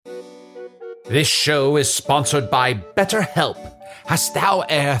This show is sponsored by BetterHelp. Hast thou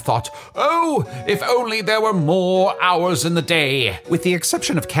e'er thought, oh, if only there were more hours in the day? With the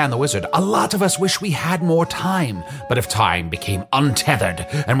exception of Can the Wizard, a lot of us wish we had more time. But if time became untethered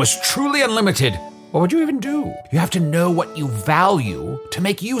and was truly unlimited, what would you even do? You have to know what you value to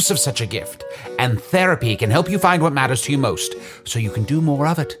make use of such a gift. And therapy can help you find what matters to you most, so you can do more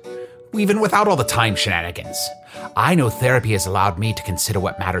of it, even without all the time shenanigans. I know therapy has allowed me to consider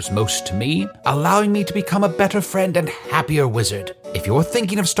what matters most to me, allowing me to become a better friend and happier wizard. If you're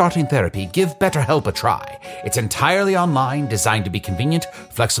thinking of starting therapy, give BetterHelp a try. It's entirely online, designed to be convenient,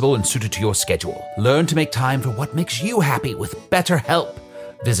 flexible, and suited to your schedule. Learn to make time for what makes you happy with BetterHelp.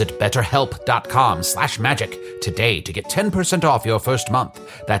 Visit betterhelp.com/magic today to get 10% off your first month.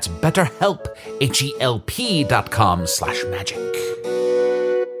 That's BetterHelp, HELP.com/magic.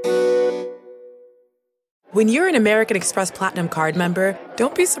 When you're an American Express Platinum card member,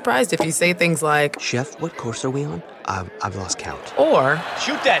 don't be surprised if you say things like, Chef, what course are we on? I've lost count. Or,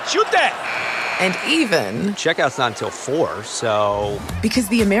 Shoot that! And even, Checkout's not until 4, so... Because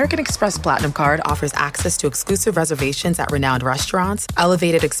the American Express Platinum Card offers access to exclusive reservations at renowned restaurants,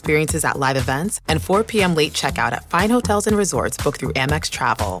 elevated experiences at live events, and 4 p.m. late checkout at fine hotels and resorts booked through Amex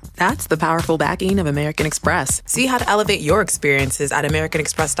Travel. That's the powerful backing of American Express. See how to elevate your experiences at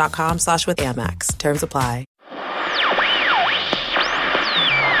americanexpress.com/withAmex. Terms apply.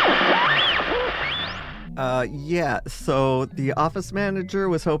 So the office manager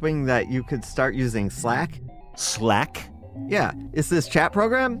was hoping that you could start using Slack. Slack? Yeah, it's this chat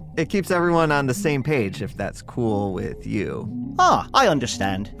program. It keeps everyone on the same page, if that's cool with you. Ah, I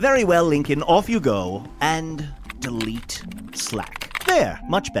understand. Very well, Lincoln, off you go. And delete Slack. There,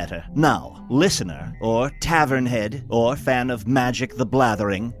 much better. Now, listener, or tavern head, or fan of Magic the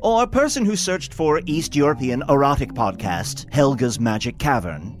Blathering, or person who searched for East European erotic podcast, Helga's Magic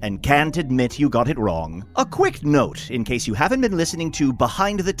Cavern, and can't admit you got it wrong. A quick note in case you haven't been listening to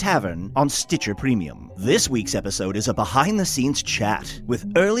Behind the Tavern on Stitcher Premium. This week's episode is a behind-the-scenes chat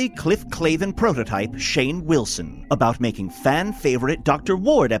with early Cliff Clavin prototype Shane Wilson about making fan-favorite Dr.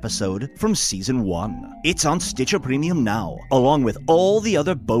 Ward episode from Season 1. It's on Stitcher Premium now, along with all the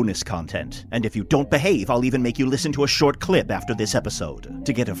other bonus content. And if you don't behave, I'll even make you listen to a short clip after this episode.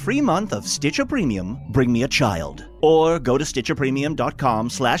 To get a free month of Stitcher Premium, bring me a child. Or go to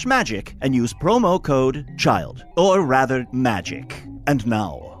StitcherPremium.com/magic and use promo code CHILD. Or rather, MAGIC. And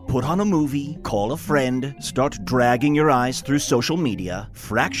now, put on a movie, call a friend, start dragging your eyes through social media,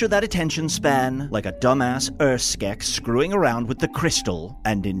 fracture that attention span like a dumbass Urskek screwing around with the crystal,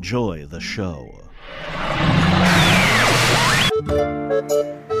 and enjoy the show.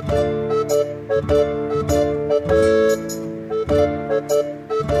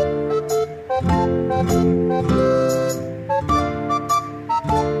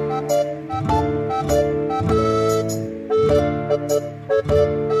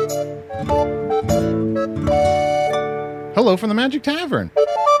 Hello from the Magic Tavern,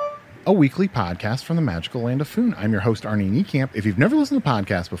 a weekly podcast from the magical land of Foon. I'm your host, Arnie Niekamp. If you've never listened to the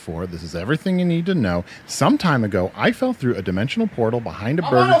podcast before, this is everything you need to know. Some time ago, I fell through a dimensional portal behind a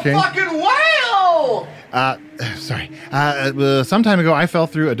Burger King. Fucking whale! Some time ago, I fell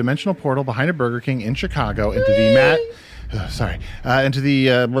through a dimensional portal behind a Burger King in Chicago into the Can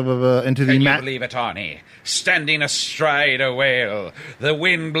you believe it, Arnie? Standing astride a whale, the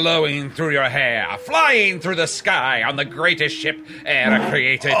wind blowing through your hair, flying through the sky on the greatest ship ever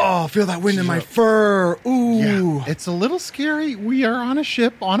created. Oh, feel that wind in my fur. Ooh. Yeah, it's a little scary. We are on a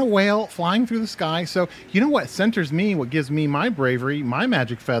ship, on a whale, flying through the sky. So, you know what centers me, what gives me my bravery, my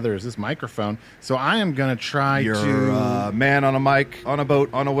magic feather is this microphone. So I am going to try You're a man on a mic, on a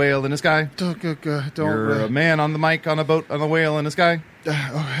boat, on a whale in the sky. You're a man on the mic, on a boat, on a whale in the sky.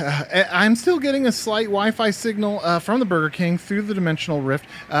 I'm still getting a slight Wi-Fi signal from the Burger King through the dimensional rift.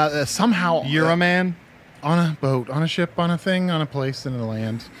 Somehow... You're a man? On a boat, on a ship, on a thing, on a place, in a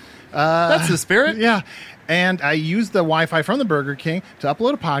land. That's the spirit? Yeah. And I use the Wi-Fi from the Burger King to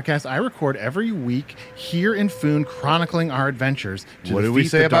upload a podcast I record every week here in Foon, chronicling our adventures. What do we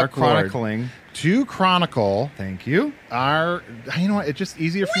say about chronicling? To chronicle. Thank you. You know what? It's just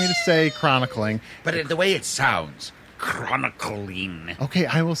easier for me to say chronicling. But the way it sounds... chronicling. Okay,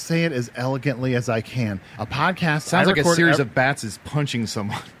 I will say it as elegantly as I can. A podcast sounds like a series of bats is punching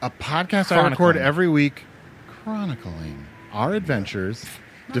someone. A podcast I record every week, chronicling our adventures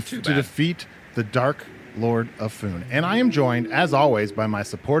to defeat the Dark Lord of Foon. And I am joined, as always, by my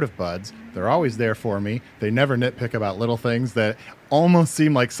supportive buds. They're always there for me. They never nitpick about little things that almost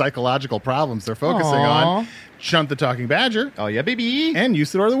seem like psychological problems they're focusing on. Chunt the Talking Badger, Oh, yeah, baby. and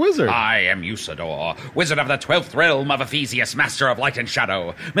Usador the Wizard. I am Usador, wizard of the 12th realm of Ephesius, master of light and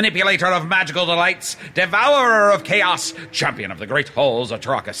shadow, manipulator of magical delights, devourer of chaos, champion of the great halls of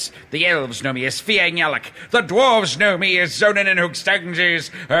Trachis. The elves know me as Fiangyalak, the dwarves know me as Zonin and Hoogstanges,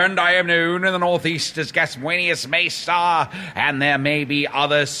 and I am known in the northeast as Gasmuenius Maystar, and there may be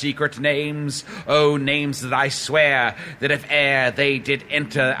other secret names, names that I swear that if e'er they did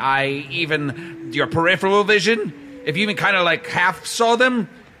enter your peripheral vision, if you even kind of like half saw them,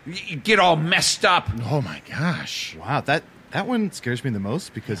 you get all messed up. Oh my gosh. Wow, that one scares me the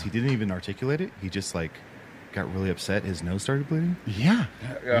most because he didn't even articulate it. He just, like, got really upset. His nose started bleeding. Yeah.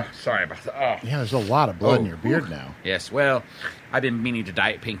 Sorry about that. Yeah, there's a lot of blood in your beard now. Yes, well, I've been meaning to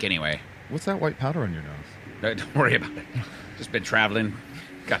dye it pink anyway. What's that white powder on your nose? Don't worry about it. Just been traveling.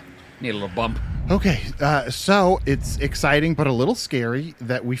 Need a little bump. Okay, so it's exciting but a little scary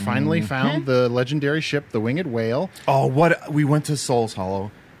that we finally found the legendary ship, the Winged Whale. Oh, we went to Soul's Hollow.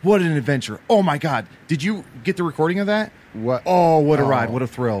 What an adventure. Oh, my God. Did you get the recording of that? What? Oh, what a ride. What a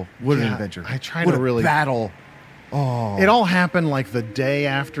thrill. What an Yeah, adventure. I tried what to a really- battle. Oh. It all happened like the day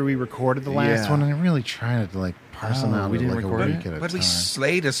after we recorded the last Yeah. one, and I really tried to like parse them out. we didn't like record a it? week at a But time. we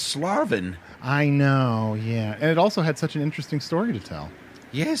slayed a Slarvin. I know, yeah, and it also had such an interesting story to tell.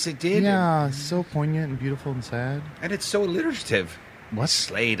 Yes, it did. Yeah, so poignant and beautiful and sad. And it's so alliterative. What?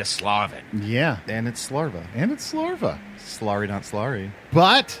 Slayed a Slarvin. Yeah, And it's Slarva. and it's Slarva. Slary, not slary.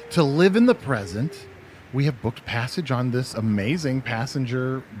 But to live in the present, we have booked passage on this amazing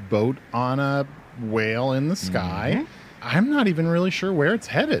passenger boat on a whale in the sky. I'm not even really sure where it's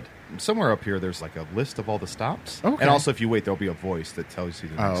headed. Somewhere up here, there's like a list of all the stops. Okay. And also, if you wait, there'll be a voice that tells you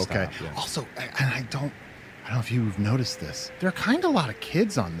the next Oh, okay. stop. Yeah. Also, and I don't know if you've noticed this. There are kind of a lot of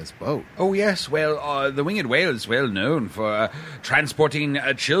kids on this boat. Oh, yes. Well, the Winged Whale is well known for transporting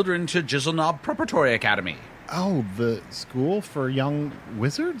children to Jizzleknob Preparatory Academy. Oh, the school for young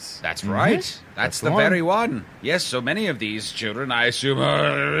wizards? That's right. That's the the one. very one. Yes, so many of these children, I assume,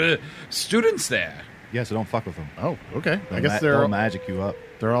 are students there. Yeah, so don't fuck with them. Oh, okay. I They'll guess they'll magic you up.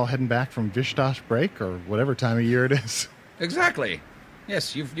 they're all heading back from Vishtosh break or whatever time of year it is. Exactly.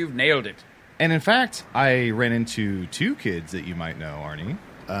 Yes, you've nailed it. And in fact, I ran into two kids that you might know, Arnie.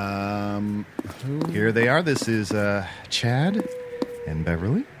 Here they are. This is Chad and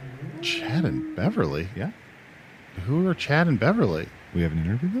Beverly. Chad and Beverly? Yeah. Who are Chad and Beverly? We haven't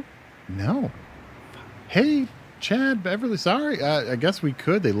interviewed them? No. Hey, Chad, Beverly, sorry. I guess we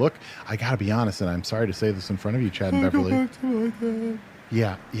could. They look, I gotta be honest, and I'm sorry to say this in front of you, Chad and Beverly.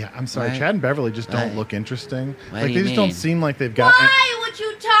 Yeah, I'm sorry. What? Chad and Beverly just don't What? look interesting. What Like, do they you just don't mean? seem like they've got... Why would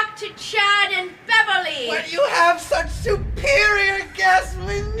you talk to Chad and Beverly? When you have such superior guests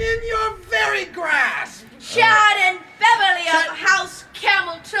within your very grasp, Chad and Beverly of House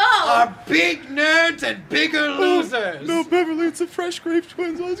Camel Toe. are big nerds and bigger losers. No, Beverly, it's the Fresh Grape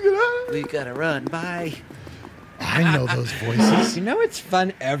Twins. Let's get out. We gotta run. Bye. I know those voices. You know it's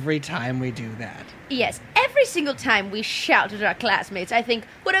fun every time we do that. Yes, every single time we shout at our classmates, I think,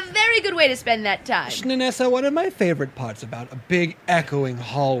 what a very good way to spend that time. Shnanessa, one of my favorite parts about a big echoing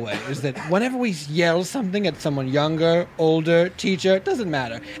hallway is that whenever we yell something at someone younger, older, teacher, it doesn't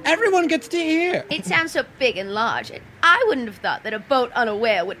matter. Everyone gets to hear. It sounds so big and large, and I wouldn't have thought that a boat on a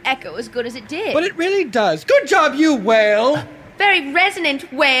whale would echo as good as it did. But it really does. Good job, you whale! Very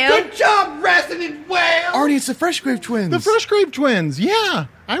resonant whale. Good job, resident whale. Arnie, it's the Fresh Grape Twins. The Fresh Grape Twins, yeah.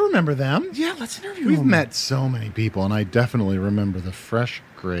 I remember them. Yeah, let's interview We've them. met so many people, and I definitely remember the Fresh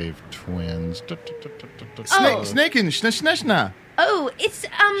Grave Twins. Oh. Snake and Sneshna. Oh, it's,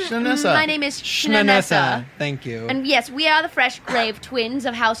 Shnanessa. my name is Shnanessa. Thank you. And yes, we are the Fresh Grave Twins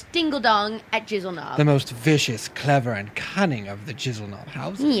of House Dingledong at Jizzleknob. The most vicious, clever, and cunning of the Jizzleknob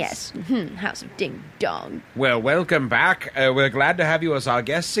houses. Yes, House of Ding Dong. Well, welcome back. We're glad to have you as our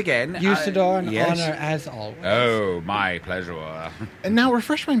guests again. Usador, an yes. honor as always. Oh, my pleasure. And now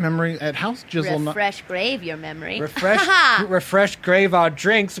refresh my memory at House Jizzle. Refresh grave your memory. Refresh grave our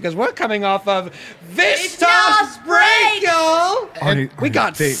drinks because we're coming off of Vistas Vistas Break! y'all! Arnie, We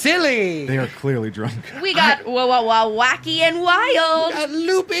got they, silly. They are clearly drunk. We got wacky and wild. Got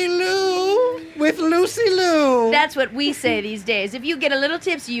Loopy Loo with Lucy Lou. That's what we say these days. If you get a little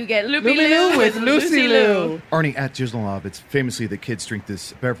tipsy, you get loopy Loopy Loo with Lucy Lou. Arnie, at Jizzleknob, it's famously the kids drink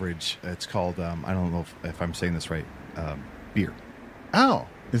this beverage. It's called, I don't know if I'm saying this right, beer. Oh,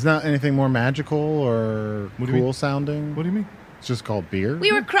 is not anything more magical or What do you cool mean? sounding? What do you mean? It's just called beer?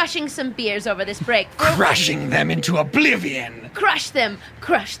 We were crushing some beers over this break. Crushing them into oblivion. Crush them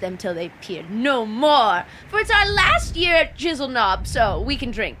till they appeared no more. For it's our last year at Jizzleknob, so we can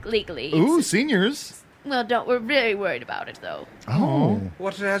drink legally. Ooh, seniors. we're really worried about it, though. Oh.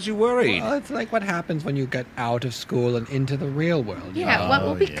 What has you worried? Well, it's like what happens when you get out of school and into the real world. Yeah, what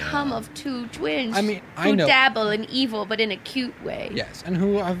will become of two twins I know. who dabble in evil, but in a cute way? Yes, and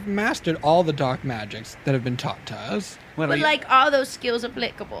who have mastered all the dark magics that have been taught to us. But, are those skills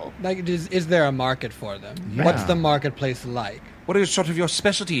applicable? Like, is there a market for them? Yeah. What's the marketplace like? What are sort of your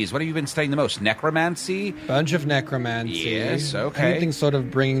specialties? What have you been studying the most? Necromancy? Bunch of necromancy. Yes, okay. Anything sort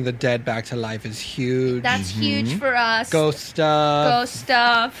of bringing the dead back to life is huge. That's huge for us. Ghost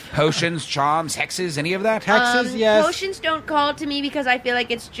stuff. Potions, charms, hexes, any of that? Hexes, yes. Potions don't call to me because I feel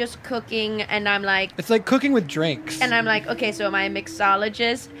like it's just cooking, and I'm like... It's like cooking with drinks. And I'm like, okay, so am I a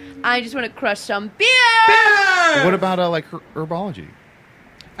mixologist? I just want to crush some beer! What about, herbology?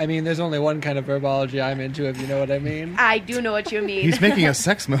 I mean, there's only one kind of herbology I'm into, if you know what I mean. I do know what you mean. He's making a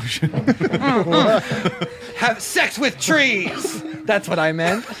sex motion. Have sex with trees! That's what I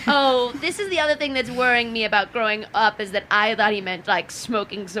meant. Oh, this is the other thing that's worrying me about growing up, is that I thought he meant, like,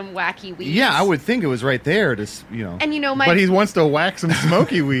 smoking some wacky weeds. Yeah, I would think it was right there to, And my... But he wants to whack some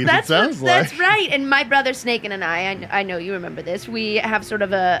smoky weed, it sounds like. That's right. And my brother Snaken and I know you remember this, we have sort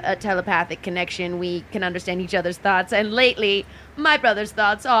of a telepathic connection. We can understand each other's thoughts. And lately, my brother's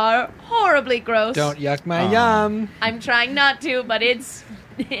thoughts are horribly gross. Don't yuck my yum. I'm trying not to, but it's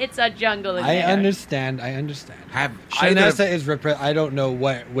a jungle in there. I understand. Shanessa is I don't know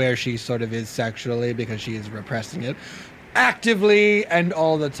where she sort of is sexually, because she is repressing it actively and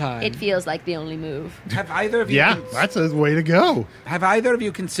all the time. It feels like the only move. Have either of you... Yeah, that's a way to go. Have either of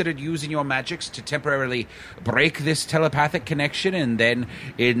you considered using your magics to temporarily break this telepathic connection and then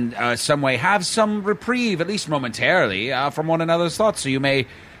in some way have some reprieve, at least momentarily, from one another's thoughts, so you may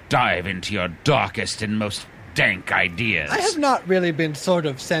dive into your darkest and most dank ideas? I have not really been sort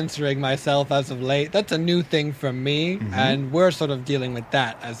of censoring myself as of late. That's a new thing for me, and we're sort of dealing with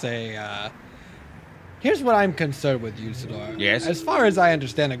that as a... Here's what I'm concerned with, Usador. Yes? As far as I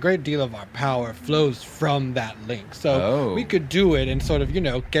understand, a great deal of our power flows from that link. So we could do it and sort of,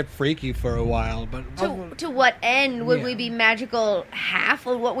 get freaky for a while. But to what end? Would we be magical half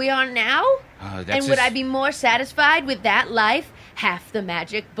of what we are now? And would I be more satisfied with that life? Half the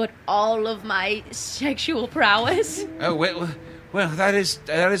magic, but all of my sexual prowess? Oh, well, that is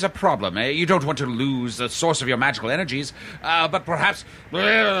a problem. You don't want to lose the source of your magical energies, but perhaps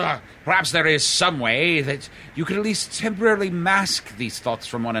there is some way that you could at least temporarily mask these thoughts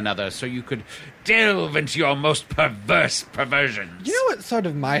from one another, so you could delve into your most perverse perversions. You know what sort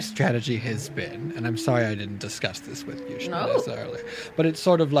of my strategy has been, and I'm sorry I didn't discuss this with you earlier, but it's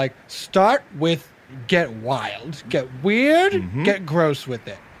sort of like start with get wild, get weird, get gross with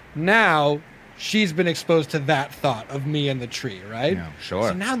it. Now... she's been exposed to that thought of me and the tree, right? Yeah, sure.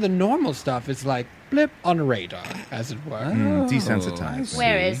 So now the normal stuff is like blip on radar, as it were. Desensitized.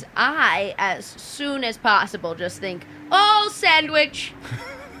 Whereas I, as soon as possible, just think, oh, sandwich.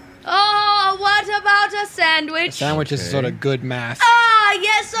 Oh, what about a sandwich? A sandwich is sort of good math. Ah,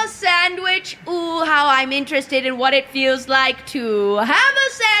 yes, a sandwich. Ooh, how I'm interested in what it feels like to have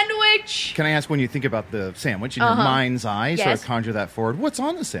a sandwich. Can I ask, when you think about the sandwich in your mind's eye, sort of conjure that forward, what's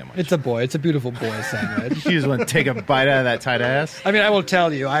on the sandwich? It's a boy. It's a beautiful boy sandwich. You just want to take a bite out of that tight ass? I mean, I will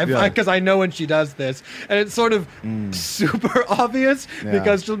tell you, because I know when she does this, and it's sort of super obvious,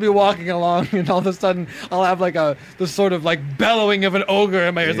 because she'll be walking along, and all of a sudden, I'll have like the sort of like bellowing of an ogre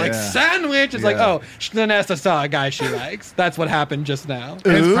in my ears, like, sandwich! It's like, oh, Vanessa saw a guy she likes. That's what happened just now.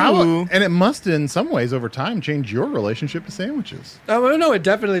 And it must, in some ways, over time, change your relationship to sandwiches. Oh, no, it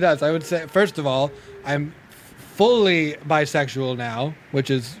definitely does. I would say, first of all, I'm fully bisexual now, which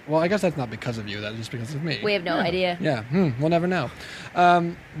is, well, I guess that's not because of you. That's just because of me. We have no idea. Yeah, we'll never know.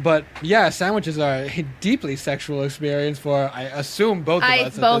 But yeah, sandwiches are a deeply sexual experience for, I assume, both of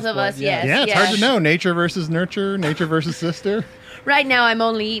us. Both of us, yes. Yeah, it's hard to know. Nature versus nurture, nature versus sister. Right now, I'm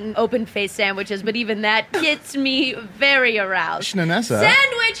only eating open-faced sandwiches, but even that gets me very aroused. Shanessa.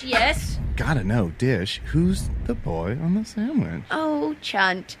 Sandwich, yes. Gotta know, Dish, who's the boy on the sandwich? Oh,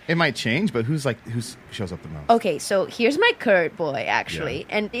 Chunt. It might change, but who shows up the most? Okay, so here's my curd boy, actually.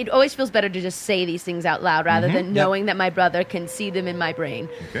 Yeah. And it always feels better to just say these things out loud rather than knowing that my brother can see them in my brain.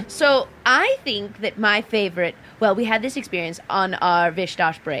 Okay. So I think that my favorite... Well, we had this experience on our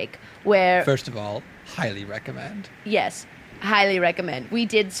Vishtosh break where... First of all, highly recommend. Yes. Highly recommend. We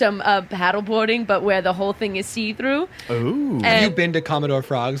did some paddleboarding, but where the whole thing is see-through. Oh. Have you been to Commodore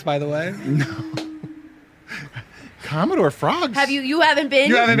Frogs, by the way? No. Commodore Frogs? Have you? You haven't been?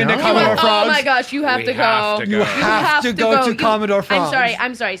 You haven't been to Commodore Frogs? Oh my gosh, you have to go. You have to go to Commodore Frogs.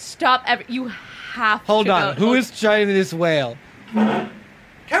 I'm sorry. Stop. You have Hold to on. go. Who is driving this whale? Can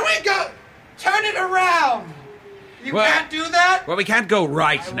we go? Turn it around. You can't do that? Well, we can't go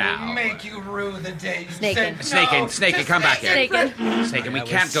right I now. will make you rue the day you Snakin'. said no. Snakin', come back here. Snakin'. We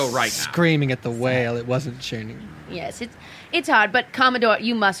can't go right now. Screaming at the whale. It wasn't chaining. Yes, it's hard, but Commodore,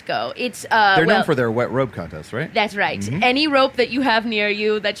 you must go. It's They're known for their wet rope contest, right? That's right. Any rope that you have near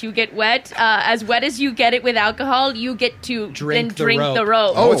you that you get wet as you get it with alcohol, you get to Drink drink the the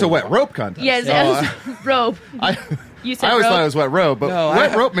rope. Oh, it's a wet rope contest. Yes, rope. You said I always rope? thought it was wet rope, but No,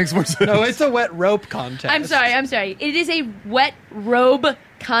 wet rope makes more sense. No, it's a wet rope contest. I'm sorry. It is a wet robe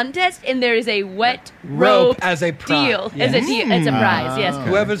contest, and there is a wet Rope rope as a prize. deal. Yes. As a deal. It's a prize, yes.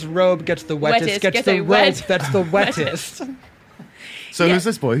 Whoever's robe gets the wettest gets the a rope wet- that's the wettest. So Yeah. who's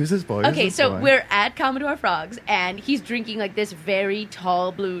this boy? Who's this boy? Okay, so we're at Commodore Frog's, and he's drinking like this very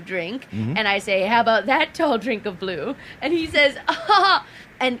tall blue drink. And I say, "How about that tall drink of blue?" And he says, "Ah."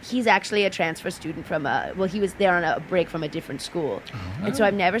 And he's actually a transfer student from he was there on a break from a different school. And so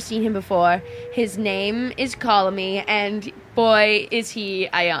I've never seen him before. His name is Columny, and boy, is he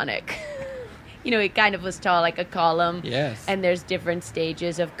ionic. You know, he kind of was tall like a column. Yes. And there's different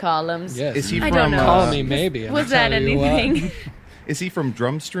stages of columns. Yes. Is he I from? don't know. Call me maybe. Was that anything? Is he from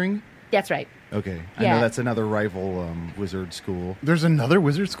Drumstring? That's right. Okay, I Yeah. know that's another rival wizard school. There's another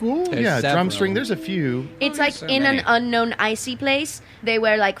wizard school? There's yeah, several. Drumstring. There's a few. It's Oh, like so in many. an unknown icy place. They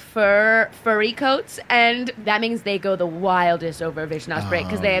wear like furry coats, and that means they go the wildest over Vishna's break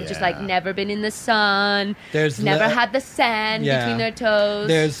because they have just like never been in the sun. There's never le- had the sand Yeah. between their toes.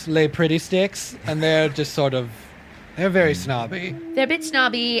 There's Les Pretty Sticks, and they're just sort of... They're very snobby. They're a bit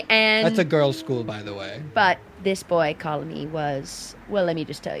snobby, and That's a girls' school, by the way. but this boy Colony was, well, let me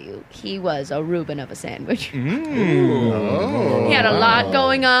just tell you, he was a Reuben of a sandwich. Oh. He had a lot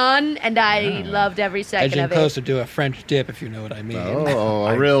going on, and I loved every second Edging of it. closer to a French dip, if you know what I mean. Oh,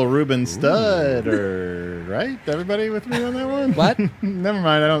 a real Reuben stud, right? Everybody with me on that one? What? Never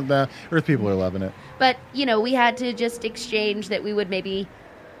mind. I don't. Earth people are loving it. But, you know, we had to just exchange that we would maybe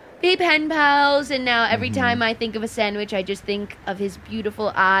be pen pals, and now every time I think of a sandwich, I just think of his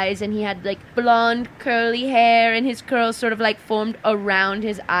beautiful eyes, and he had, like, blonde, curly hair, and his curls sort of, like, formed around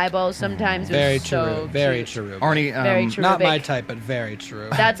his eyeballs sometimes. It was Very so true. Very cute. true. Arnie, Very true. Not my Cherubic. type, but very true.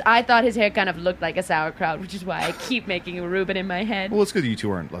 I thought his hair kind of looked like a sauerkraut, which is why I keep making a Reuben in my head. well, it's good that you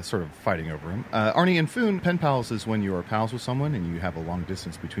two aren't sort of fighting over him. Arnie and Foon, pen pals is when you are pals with someone and you have a long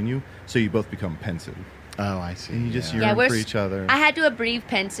distance between you, so you both become pensive. Oh, I see. And you just Yeah, yearn for each other. I had to abbreviate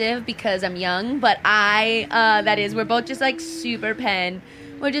pensive because I'm young, but we're both just like super pen.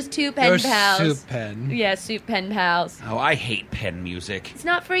 We're just two pen You're pals. soup pen. Yeah, soup pen pals. Oh, I hate pen music. It's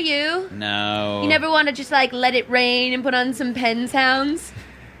not for you. No. You never want to just like let it rain and put on some pen sounds?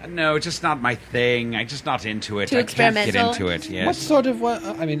 No, it's just not my thing. I'm just not into it. Too I can't get experimental? into it. Yes. What sort of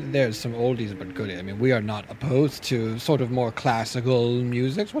I mean, there's some oldies but goodies. I mean, we are not opposed to sort of more classical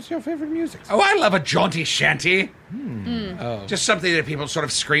music. What's your favorite music? Oh, I love a jaunty shanty. Oh. Just something that people sort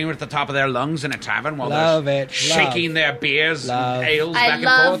of scream at the top of their lungs in a tavern while Love they're it. shaking Love. their beers Love. and ales I back and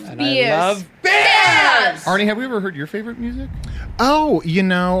love forth. And beers. I love Beers! Arnie, have we ever heard your favorite music? Oh, you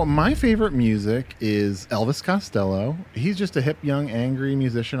know, my favorite music is Elvis Costello. He's just a hip, young, angry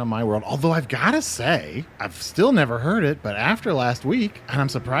musician on my world. Although I've got to say, I've still never heard it, but after last week, and I'm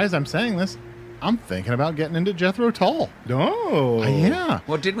surprised I'm saying this, I'm thinking about getting into Jethro Tull. Oh. Yeah.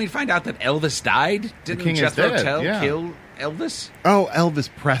 Well, didn't we find out that Elvis died? Didn't king is Jethro dead, Tull yeah. kill Elvis? Oh, Elvis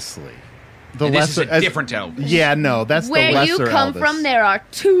Presley. The And this is a lesser- different Elvis. Yeah, no, that's the Where lesser you come Elvis. from, there are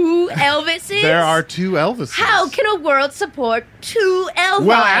two Elvises? There are two Elvises. How can a world support two Elvis?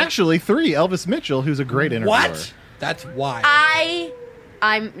 Well, actually, three. Elvis Mitchell, who's a great interviewer. What? That's why.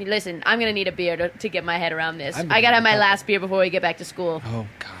 Listen, I'm going to need a beer to get my head around this. I'm I got to have my gonna- last beer before we get back to school. Oh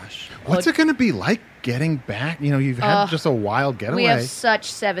gosh. What's it going to be like getting back? You know, you've had just a wild getaway. We have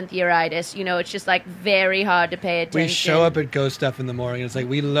such seventh year-itis. You know, it's just like very hard to pay attention. We show up at Ghost Stuff in the morning, and it's like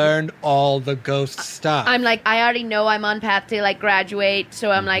we learned all the ghost stuff. I'm like, I already know I'm on path to like graduate,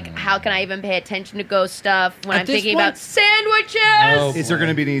 so I'm like, how can I even pay attention to ghost stuff when At I'm this thinking point- about sandwiches? Oh, Is there boy.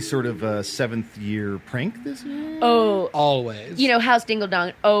 going to be any sort of seventh year prank this year? Oh, Always. you know, House Dingle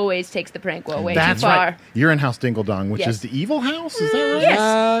Dong always takes the prank well way That's too far. right. You're in House Dingle Dong, which Yes. is the evil house. Is that right?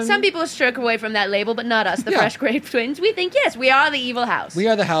 Yes, some people stroke away from that label, but not us, the Yeah. Fresh Grape Twins. We think yes, we are the evil house. We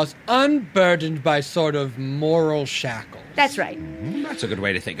are the house unburdened by sort of moral shackles. That's right. That's a good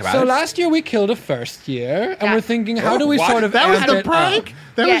way to think about So it. last year we killed a first year, and Yeah. we're thinking, how do we what? sort of That was amp the it prank? up?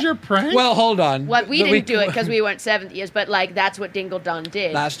 That Yeah. was your prank? Well, hold on. What we The- didn't do it because we weren't seventh years, but like that's what Dingle Dong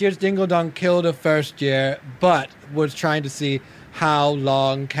did. Last year's Dingle Dong killed a first year, but was trying to see how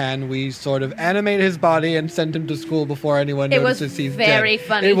long can we sort of animate his body and send him to school before anyone It was notices he's very dead.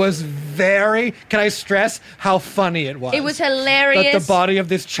 funny. It was can I stress how funny it was? It was hilarious. That the body of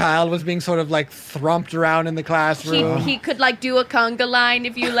this child was being sort of like thrumped around in the classroom. He could like do a conga line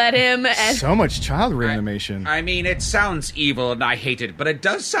if you let him. And So much child reanimation. I mean, it sounds evil and I hate it, but it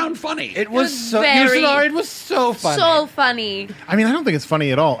does sound funny. It was so funny. So funny. I mean, I don't think it's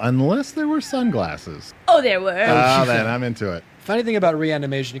funny at all, unless there were sunglasses. Oh, there were. Then I'm into it. Funny thing about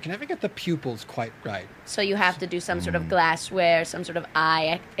reanimation, you can never get the pupils quite right. So you have to do some sort of glassware, some sort of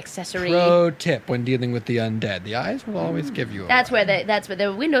eye accessory. Pro tip when dealing with the undead: the eyes will always give you. That's where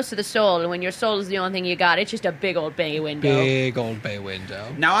the windows to the soul, and when your soul is the only thing you got, it's just a big old bay window. Big old bay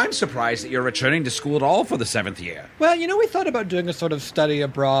window. Now, I'm surprised that you're returning to school at all for the 7th year. Well, we thought about doing a sort of study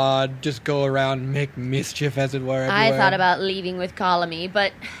abroad, just go around, make mischief, as it were. Everywhere. I thought about leaving with Colony,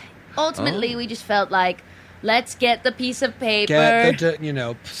 but ultimately we just felt like, let's get the piece of paper.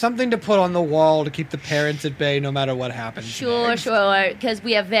 Get something to put on the wall to keep the parents at bay no matter what happens. Sure, because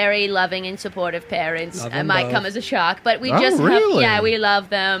we have very loving and supportive parents. It might come as a shock, but we we love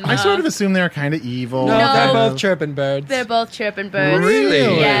them. I sort of assume they're kind of evil. No, they're both chirping birds. They're both chirping birds.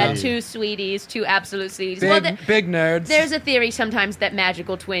 Really? Yeah, 2 sweeties, 2 absolute sweeties. Big nerds. There's a theory sometimes that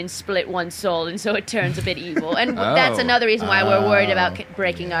magical twins split one soul, and so it turns a bit evil. And that's another reason why we're worried about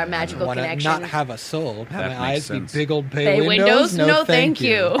breaking our magical connection. Not have a soul. That my eyes sense. be big old bay windows? No, thank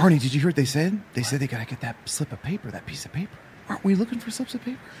you. Arnie, did you hear what they said? They said they gotta get that slip of paper, that piece of paper. Aren't we looking for slips of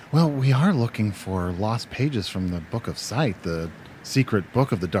paper? Well, we are looking for lost pages from the Book of Sight, the secret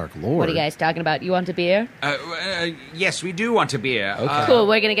book of the Dark Lord. What are you guys talking about? You want a beer? Yes, we do want a beer. Okay. Cool,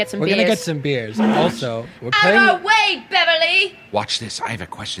 we're going to get some beers. We're going to get some beers. Also, we're Out playing... of our way, Beverly! Watch this. I have a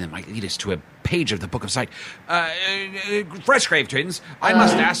question that might lead us to a page of the Book of Sight. Freshgrave twins, I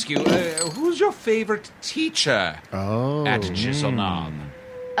must ask you, who's your favorite teacher at Chiselnog?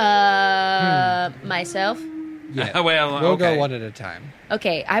 Myself? Yeah. Well, we'll okay. go one at a time.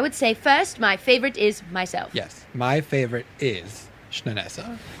 Okay, I would say first, my favorite is myself. Yes, my favorite is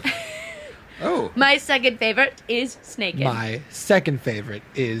Schnanessa. Oh. My second favorite is Snakin. My second favorite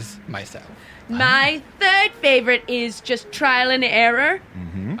is myself. My third favorite is just trial and error.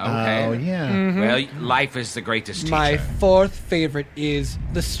 Mm-hmm. Okay. Oh, yeah. Mm-hmm. Well, life is the greatest teacher. My fourth favorite is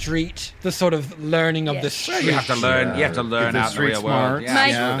the street, the sort of learning of the street. Well, you have to learn. You have to learn out in the real world. Yeah.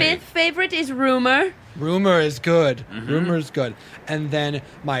 My fifth favorite is rumor. Rumor is good. Mm-hmm. Rumor is good. And then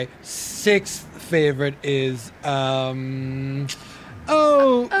my sixth favorite is Gord's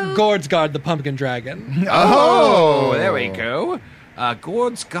Guard the Pumpkin Dragon. Oh, there we go.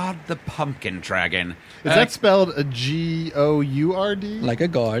 Gord's Guard the Pumpkin Dragon. Is that spelled a Gourd? Like a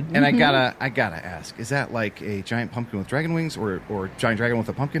gourd. And I gotta ask, is that like a giant pumpkin with dragon wings, or giant dragon with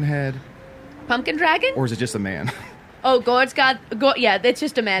a pumpkin head, Pumpkin dragon? or is it just a man? Oh, Gord's got... yeah, that's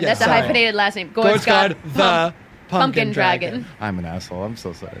just a man. Yeah, that's sorry. a hyphenated last name. Gord's Guard the Pumpkin Dragon. I'm an asshole. I'm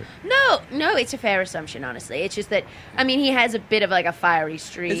so sorry. No, it's a fair assumption, honestly. It's just that, I mean, he has a bit of like a fiery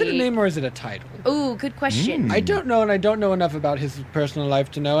streak. Is it a name or is it a title? Ooh, good question. I don't know, and I don't know enough about his personal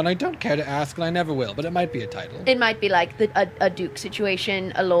life to know, and I don't care to ask, and I never will, but it might be a title. It might be like a duke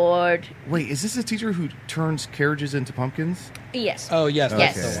situation, a lord. Wait, is this a teacher who turns carriages into pumpkins? Yes. Oh, yes,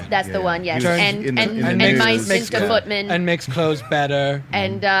 Yes, that's the one. that's the one, yes. Turns And in the mice news. into footmen. And makes clothes better.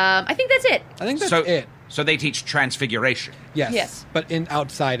 And I think that's it. I think that's it. So they teach transfiguration. Yes. Yes. But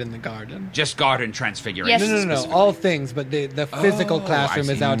outside in the garden. Just garden transfiguration. Yes. No. All things, but the physical classroom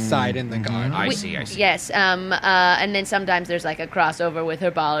I is see. outside in the garden. I see. Yes. And then sometimes there's like a crossover with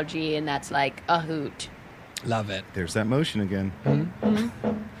herbology, and that's like a hoot. Love it. There's that motion again.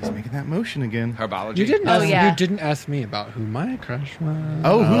 He's making that motion again. Herbology. You didn't Oh, yeah. You didn't ask me about who my crush was.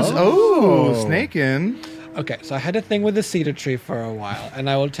 Oh, Snakin'. Okay, so I had a thing with the cedar tree for a while, and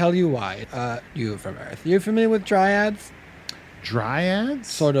I will tell you why. You from Earth. You familiar with dryads? Dryads?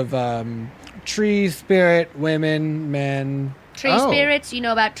 Sort of tree spirit, women, men. Tree spirits? You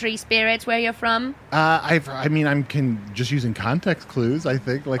know about tree spirits where you're from? I'm just using context clues, I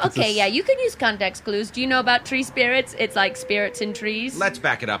think. Like Okay, yeah, you can use context clues. Do you know about tree spirits? It's like spirits in trees. Let's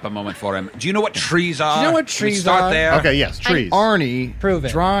back it up a moment for him. Do you know what trees are? Do you know what Can we trees start are? there. Okay, yes, trees. Arnie, Prove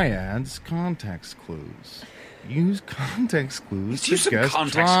it. Dryads, context clues. Use context clues Let's to use some guess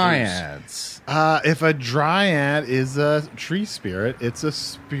context dryads. If a dryad is a tree spirit, it's a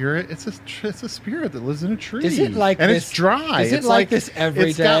spirit. It's a spirit that lives in a tree. Is it like and this? it's dry. Is it it's like this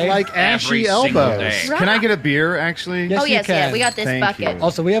every It's got day? like ashy Every single elbows. day. Can I get a beer, actually? Yes, Oh, you yes, can. yeah, we got this Thank bucket. you.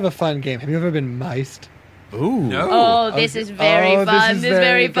 Also, we have a fun game. Have you ever been miced? Ooh. No. Oh, this is very fun. This is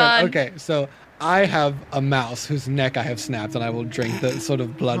very good. fun. Okay, so I have a mouse whose neck I have snapped, and I will drink the sort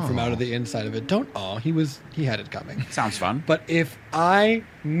of blood from out of the inside of it. Don't he had it coming. Sounds fun. But if I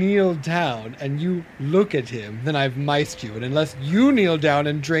kneel down and you look at him, then I've miced you. And unless you kneel down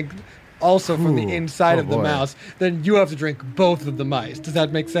and drink also from the inside of the mouse, then you have to drink both of the mice. Does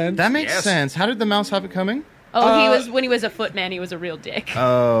that make sense? That makes sense. How did the mouse have it coming? Oh, when he was a footman, he was a real dick.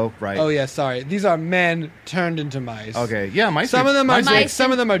 Oh, right. Oh, yeah, sorry. These are men turned into mice. Okay, yeah, mice. Some of them are mice.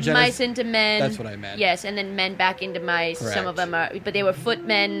 Some of them are mice into men. That's what I meant. Yes, and then men back into mice. Correct. Some of them are, but they were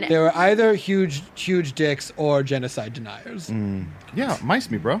footmen. They were either huge dicks or genocide deniers. Yeah, mice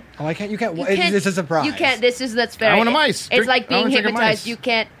me, bro. Oh, I can't. You can't. This is a surprise. You can't. That's very. I want a mice. It's like being I hypnotized. You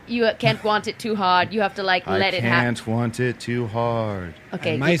can't want it too hard. You have to let it happen. I can't want it too hard.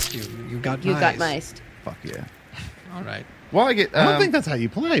 Okay, miced you. You got miced. Fuck yeah. All right. Well, I don't think that's how you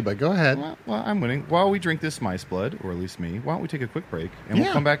play, but go ahead. Well, I'm winning. While we drink this mice blood, or at least me, why don't we take a quick break, and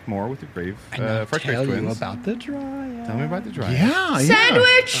we'll come back more with the Fresh Baked Twins. You about the dryad. Tell me about the dryad. Yeah.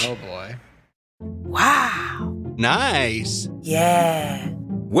 Sandwich! Oh, boy. Wow. Nice. Yeah.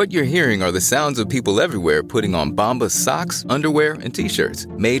 What you're hearing are the sounds of people everywhere putting on Bombas socks, underwear, and T-shirts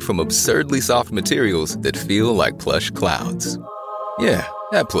made from absurdly soft materials that feel like plush clouds. Yeah,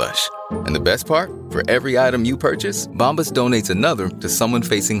 that plush. And the best part? For every item you purchase, Bombas donates another to someone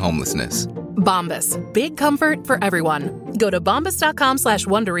facing homelessness. Bombas. Big comfort for everyone. Go to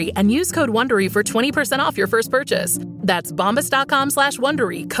bombas.com/Wondery and use code Wondery for 20% off your first purchase. That's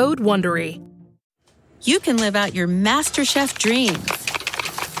bombas.com/Wondery. Code Wondery. You can live out your MasterChef dreams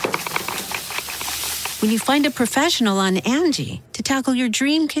when you find a professional on Angie to tackle your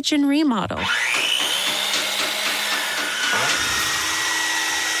dream kitchen remodel.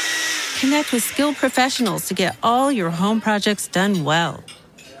 Connect with skilled professionals to get all your home projects done well.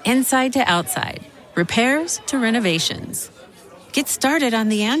 Inside to outside, repairs to renovations. Get started on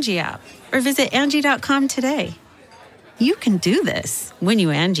the Angie app or visit Angie.com today. You can do this when you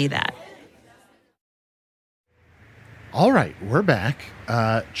Angie that. All right, we're back.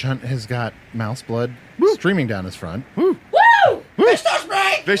 Chunt has got mouse blood streaming down his front. Woo! Vishtosh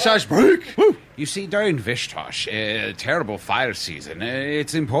break! Vishtosh break! Woo! You see, during Vishtosh, terrible fire season,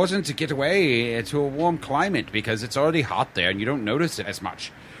 it's important to get away to a warm climate because it's already hot there and you don't notice it as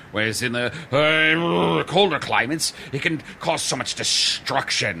much. Whereas in the colder climates, it can cause so much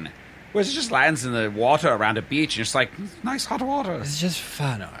destruction. Whereas it just lands in the water around a beach and it's like, nice hot water. It's just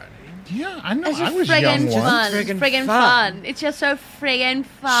fun, Arnie. Yeah, I know. It's just I was young once. Friggin' fun. It's just so friggin'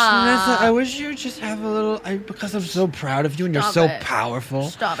 fun. Samantha, I wish you would just have a little... because I'm so proud of you and you're so powerful.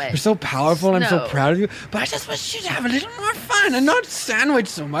 Stop it. You're so powerful and I'm so No. proud of you. But I just wish you'd have a little more fun and not sandwich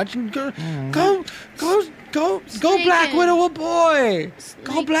so much and go Black Widow a boy.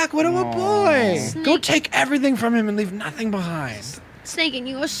 Go Black Widow a boy. Go take everything from him and leave nothing behind. Snake, and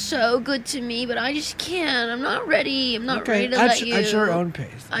you are so good to me, but I just can't. I'm not ready. I'm not ready to let you. At your own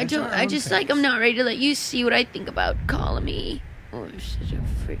pace. I'm not ready to let you see what I think about calling me. Oh, you're such a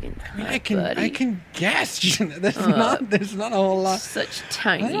freaking I can guess. There's not a whole lot. Such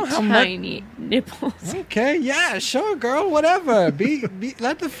tiny nipples. Okay, yeah, sure, girl, whatever.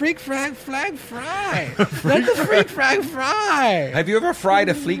 Let the freak flag fry. Let the freak flag fry. Have you ever fried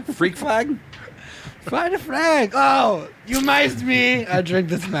a freak flag? Fly the flag. Oh, you miced me. I drink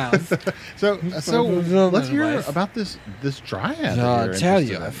this mouse. So let's hear about this dryad. I'll tell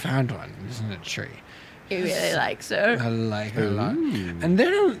you, I found one. It's in a tree. You really like her. I like her a lot. And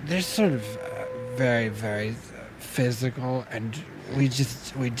they're sort of very, very physical, and we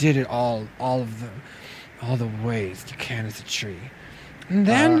did it all the ways you can as a tree. And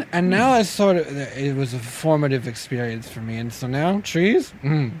then, now it was a formative experience for me. And so now, trees,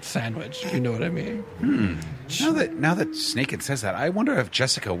 sandwich. You know what I mean? Now that Snake says that, I wonder if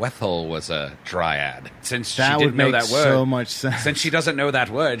Jessica Wethel was a dryad. Since that she didn't know that word. So much sense. Since she doesn't know that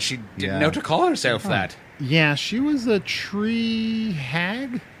word, she didn't know to call herself that. Yeah, she was a tree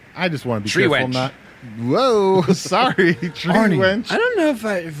hag. I just want to be tree careful wench. not. Whoa, sorry, tree wench. I don't know if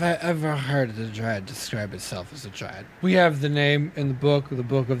I ever heard the dryad describe itself as a dryad. We have the name in the book of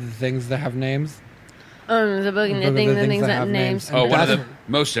the things that have names. The book and the things that have names. Oh, one of the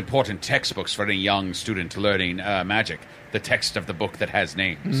most important textbooks for any young student learning magic. The text of the book that has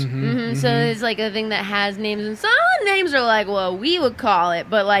names. So it's like a thing that has names, and some names are like what we would call it.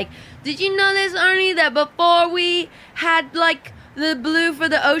 But like, did you know this, Arnie? That before we had like the blue for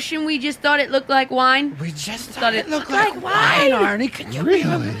the ocean, we just thought it looked like wine. We just thought it looked like wine, Arnie. Can you believe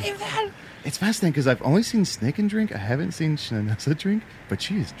that? It's fascinating because I've only seen Snicken drink. I haven't seen Shanessa drink, but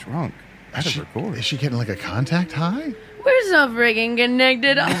she is drunk. Is she getting like a contact high? We're so friggin'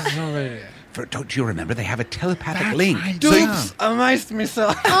 connected. Don't you remember? They have a telepathic link. Doops, I miced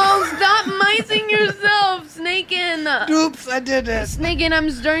myself. Oh, stop micing yourself, Snakin. Doops, I did it. Snakin, I'm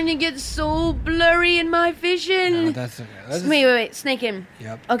starting to get so blurry in my vision. No, that's okay. Wait, Snakin.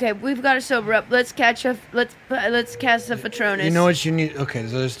 Yep. Okay, we've got to sober up. Let's cast a Patronus. You know what you need? Okay,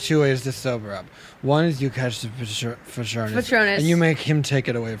 so there's two ways to sober up. One is you catch the Patronus, and you make him take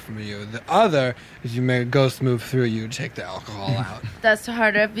it away from you. The other is you make a ghost move through you, take the alcohol out. That's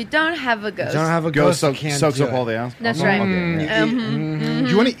harder. If you don't have a ghost. Don't have a ghost, you can't soaks do up it. all the alcohol. That's right. Do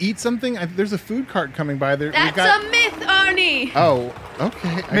you want to eat something? There's a food cart coming by there. That's a myth, Arnie. Oh,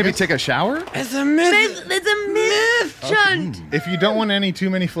 okay. Maybe take a shower? It's a myth. It's a myth, Chunt. If you don't want too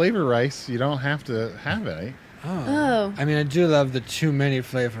many flavor rice, you don't have to have it. Eh? Oh. I mean, I do love the too many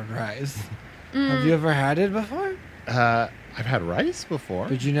flavored rice. Have you ever had it before? I've had rice before.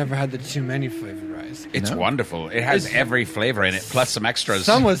 But you never had the too many flavored rice. It's wonderful. It has every flavor in it, plus some extras.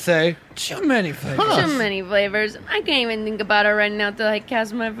 Some would say too many flavors. Too many flavors. I can't even think about it right now till I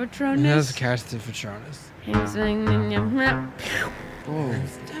cast my Patronus. Let's cast the Patronus. Oh.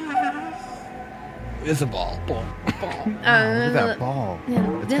 It's a ball. Ball. Look at that ball.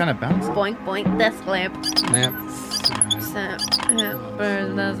 It's kind of bouncy. Boink, boink. That's lamp. Lamp.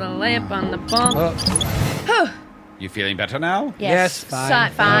 There's a lamp on the ball. You feeling better now? Yes,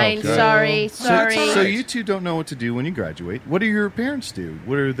 fine. Fine. Oh, good. Sorry. So you two don't know what to do when you graduate. What do your parents do?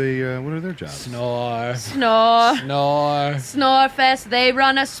 What are their jobs? Snore. Snorefest. They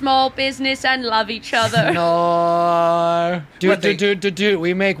run a small business and love each other. Snore. Do.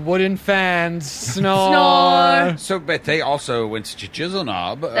 We make wooden fans. Snore. So, but they also went to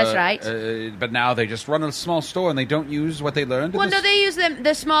Chiselknob. That's right. But now they just run a small store and they don't use what they learned. Well, no, they use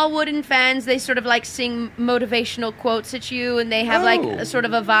the small wooden fans. They sort of like sing motivational quotes at you, and they have like a sort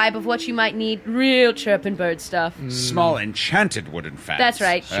of a vibe of what you might need. Real chirping bird stuff. Small enchanted wooden fans. That's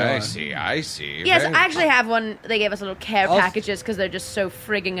right. I see. Yes, Very I actually have one. They gave us little care packages because they're just so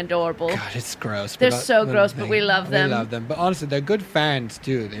frigging adorable. God, it's gross. They're so gross, but we love them. We love them. But honestly, they're good fans,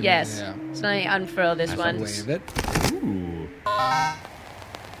 too. Yes. Yeah. So let me unfurl this one. Wave it. Ooh.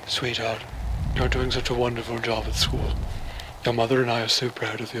 Sweetheart, you're doing such a wonderful job at school. Your mother and I are so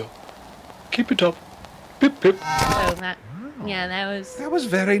proud of you. Keep it up. Pip, pip. So that was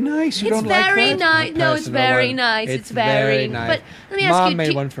very nice. You it's don't like very that? nice. No, it's very nice. It's very nice. But let me ask Mom you.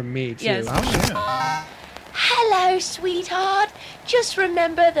 made one for me too. Yes. Hello, sweetheart. Just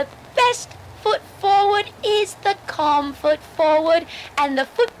remember the best foot forward is the calm foot forward, and the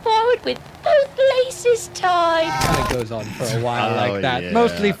foot forward with both laces tied. Kind of goes on for a while like that. Yeah.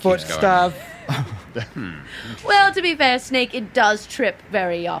 Mostly foot stuff. Well, to be fair, Snake, it does trip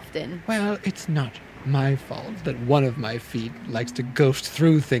very often. Well, it's not my fault that one of my feet likes to ghost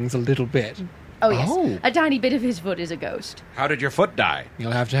through things a little bit. Oh, yes. A tiny bit of his foot is a ghost. How did your foot die?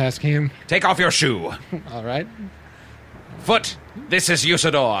 You'll have to ask him. Take off your shoe. All right. Foot, this is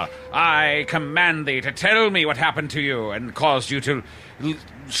Usador. I command thee to tell me what happened to you and caused you to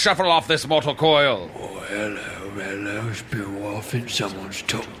shuffle off this mortal coil. Oh, hello. It's been a while since someone's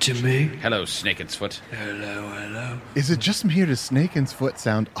talked to me. Hello, Snaken's foot. Hello. Is it just me or does Snaken's foot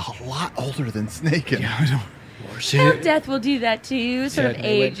sound a lot older than Snaken? Yeah, I don't. What's in Well, it? death will do that to you. Sort of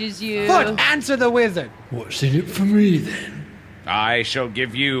ages you. Foot, answer the wizard. What's in it for me, then? I shall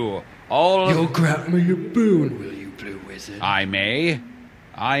give you all... You'll grant me a boon, will you, Blue Wizard? I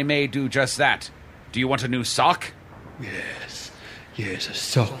may do just that. Do you want a new sock? Yes, a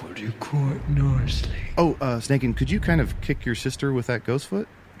sock will do quite nicely. Oh, Snaken, could you kind of kick your sister with that ghost foot?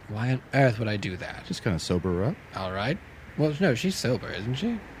 Why on earth would I do that? Just kind of sober her up. All right. Well, no, she's sober, isn't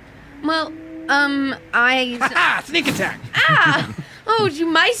she? Well, I... Ha! Sneak attack! Ah! Oh, did you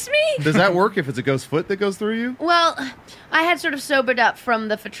mice me? Does that work if it's a ghost foot that goes through you? Well, I had sort of sobered up from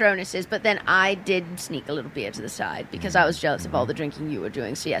the Patronuses, but then I did sneak a little beer to the side because I was jealous of all the drinking you were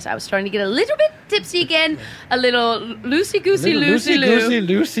doing. So yes, I was starting to get a little bit tipsy again, a little loosey-goosey,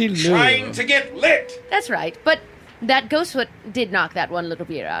 Loosey-loo. Trying to get lit! That's right, but that ghost foot did knock that one little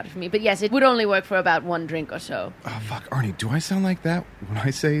beer out of me. But yes, it would only work for about one drink or so. Oh, fuck, Arnie, do I sound like that when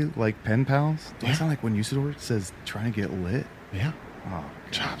I say, like, pen pals? Do I sound like when Usador says trying to get lit? Yeah. Oh,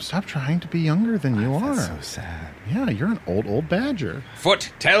 Stop trying to be younger than you are. That's so sad. Yeah, you're an old badger.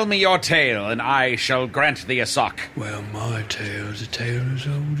 Foot, tell me your tale, and I shall grant thee a sock. Well, my tale's a tale as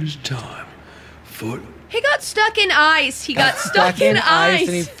old as time. Foot. He got stuck in ice. He got stuck in ice.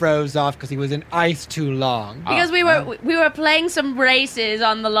 And he froze off because he was in ice too long. Because we were playing some races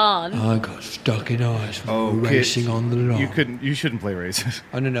on the lawn. I got stuck in ice when we were racing on the lawn. You shouldn't play races.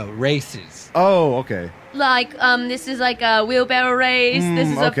 Oh, no, races. Oh, okay. Like, this is like a wheelbarrow race. This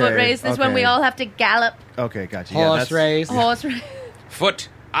is a foot race. This one we all have to gallop. Okay, gotcha. Horse race. Horse race. Foot,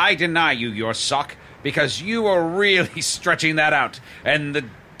 I deny you your sock, because you were really stretching that out, and the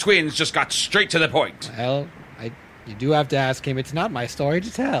twins just got straight to the point. Well, you do have to ask him. It's not my story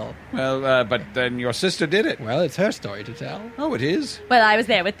to tell. Well, but then your sister did it. Well, it's her story to tell. Oh, it is? Well, I was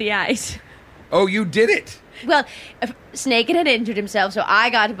there with the ice. Oh, you did it? Well, Snake had injured himself, so I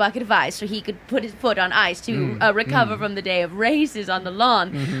got a bucket of ice so he could put his foot on ice to recover from the day of races on the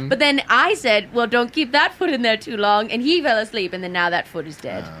lawn. Mm-hmm. But then I said, well, don't keep that foot in there too long, and he fell asleep, and then now that foot is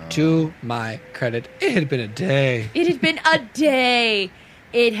dead. To my credit, it had been a day. It had been a day.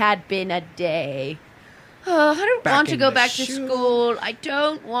 It had been a day. Oh, I don't want to go back to school. I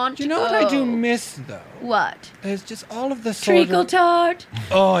don't want to go. You know what I do miss, though? What? There's just all of the Treacle tart.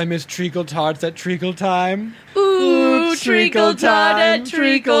 Oh, I miss treacle tarts at treacle time. Ooh, treacle tart at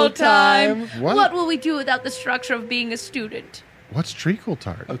treacle time. What? Will we do without the structure of being a student? What's treacle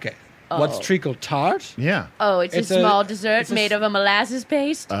tart? Okay. What's treacle tart? Yeah. Oh, it's a small dessert made of a molasses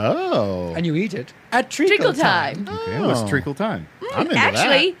paste. Oh. And you eat it at treacle time. Okay, what's treacle time? I'm into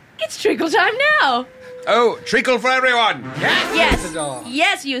Actually, it's treacle time now. Oh, treacle for everyone! Yes. Usador.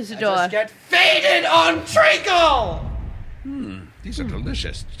 Yes, Usador. Get faded on treacle! These are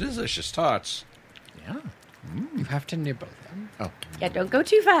delicious tarts. Yeah. You have to nibble them. Oh. Yeah, don't go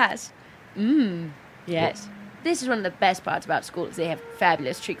too fast. Yes. This is one of the best parts about school is they have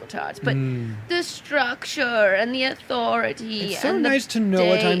fabulous treacle tarts. But the structure and the authority It's so and the nice to know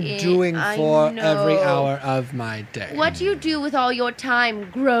what I'm day- doing I for know. every hour of my day. What do you do with all your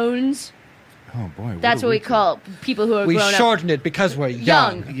time, groans? Oh, boy. That's what we call people who are We grown up. shortened it because we're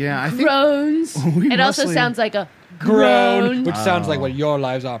young. Yeah, I think... Groans. We It also mostly- sounds like a Grown. Which sounds like what your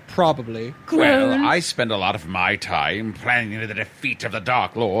lives are, probably. Well, I spend a lot of my time planning the defeat of the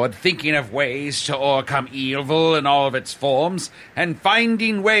Dark Lord, thinking of ways to overcome evil in all of its forms, and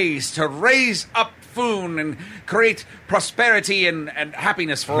finding ways to raise up Foon and create prosperity and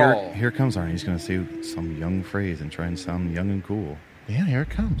happiness for all. Here comes Arnie. He's going to say some young phrase and try and sound young and cool. Yeah, here it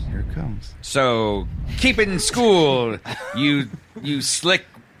comes. Here it comes. So, keep in school, you slick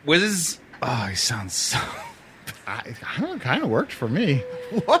whiz. Oh, he sounds so... I don't know, kind of worked for me.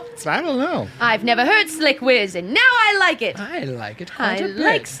 What? I don't know. I've never heard Slick Whiz, and now I like it. I like it I quite a bit.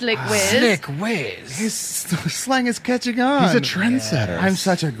 like Slick Whiz. Slick Whiz. His slang is catching on. He's a trendsetter. I'm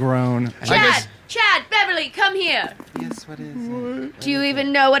such a groan. Chad, Beverly, come here. Yes, what is it? Do you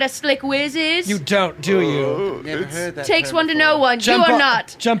even know what a Slick Whiz is? You don't, do you? Never heard that Takes term one to before. know one. You are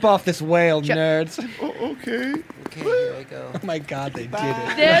not. Jump off this whale, nerds. Okay. Okay, here I go. Oh my god, they did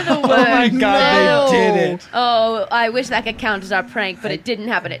it. They're the worst. Oh my god, they did it. Oh, I wish that could count as our prank, but it didn't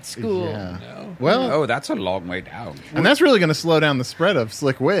happen at school. Yeah. Well, Oh, that's a long way down. and that's really going to slow down the spread of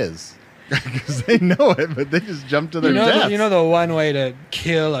Slick Whiz. Because they know it, but they just jump to their deaths. You know the one way to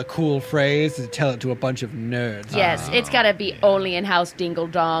kill a cool phrase is to tell it to a bunch of nerds. Yes, it's gotta be only in House Dingle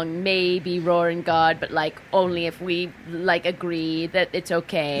Dong, maybe Roaring God, but like only if we like agree that it's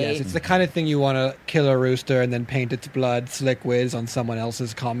okay. Yes, it's the kind of thing you want to kill a rooster and then paint its blood Slick Whiz on someone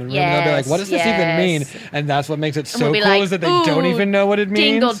else's common room. And they'll be like, what does this even mean? And that's what makes it so we'll be cool like, is that they don't even know what it means.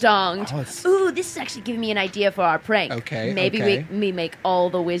 Dingle Donged. Ooh, this is actually giving me an idea for our prank. Okay, Maybe okay. we make all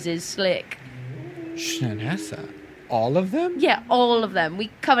the whizzes slick. Shnanessa. All of them? Yeah, all of them. We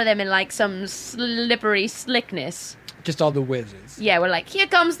cover them in like some slippery slickness. Just all the whizzes. Yeah, we're like, here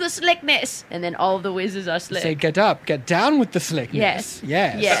comes the slickness. And then all the whizzes are slick. Say, get up, get down with the slickness. Yes.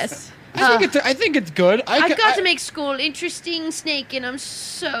 Yes. Yes. I think it's good. I've got to make school interesting, Snake, and I'm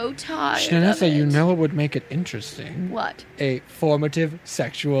so tired of Shnanessa, it. you know what would make it interesting? What? A formative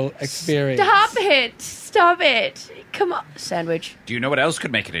sexual experience. Stop it. Come on, Sandwich. Do you know what else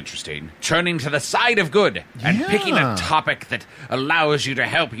could make it interesting? Turning to the side of good and picking a topic that allows you to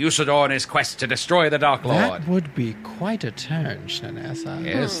help Usador in his quest to destroy the Dark Lord. That would be quite a turn, Shnanessa.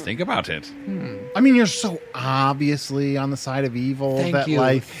 Yes, think about it. I mean, you're so obviously on the side of evil Thank that, you.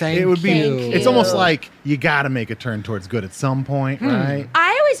 like, Thank it would be. you. It's almost like you got to make a turn towards good at some point, right?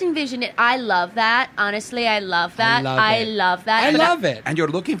 I always envision it. I love that. Honestly, I love that. I love that. I But love it. And you're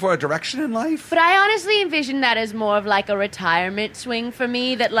looking for a direction in life? But I honestly envision that as more of like a retirement swing for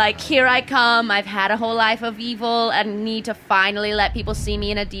me. That like, here I come. I've had a whole life of evil and need to finally let people see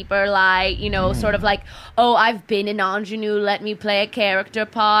me in a deeper light. You know, sort of like, oh, I've been an ingenue. Let me play a character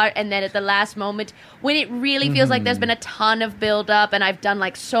part. And then at the last moment, when it really feels like there's been a ton of build up and I've done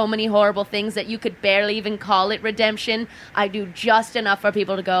like so many horrible things that you could barely even call it redemption, I do just enough for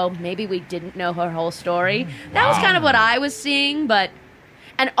people to go, maybe we didn't know her whole story. That was kind of what I was seeing, but...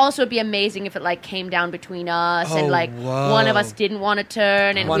 And also, it'd be amazing if it like came down between us, and like whoa. one of us didn't want to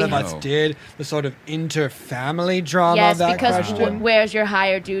turn, and one of us did. The sort of inter-family drama yes, of that because question. Where's your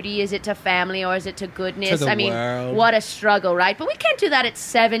higher duty? Is it to family or is it to goodness? To the I mean, world. what a struggle, right? But we can't do that at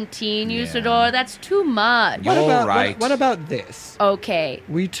 17, Usador. That's too much. What about this? Okay.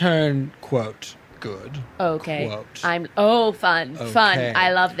 We turn, quote, good. Okay. Quote. Fun. Okay.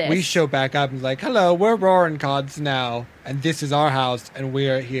 I love this. We show back up and like, hello, we're Roaring Gods now, and this is our house, and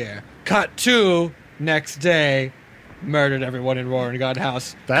we're here. Cut to next day, murdered everyone in Roaring God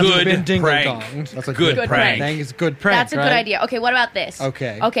house. That's Good a good dingle-donged. That's a good prank. Thank you. It's a good prank. That's a good idea. Okay, what about this?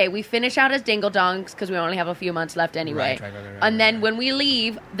 Okay. Okay, we finish out as dingle dongs because we only have a few months left anyway. Right. And then when we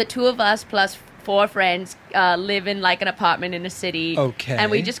leave, the two of us plus 4 friends live in like an apartment in a city. Okay.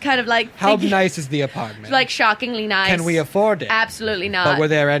 And we just kind of like... How nice is the apartment? Like shockingly nice. Can we afford it? Absolutely not. But we're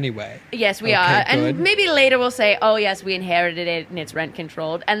there anyway. Yes, we Okay, are. good. And maybe later we'll say, oh, yes, we inherited it and it's rent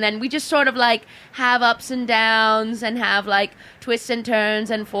controlled. And then we just sort of like have ups and downs and have like twists and turns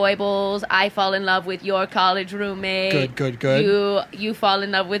and foibles. I fall in love with your college roommate. Good. You fall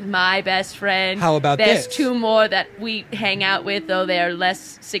in love with my best friend. How about There's this? 2 more that we hang out with, though they're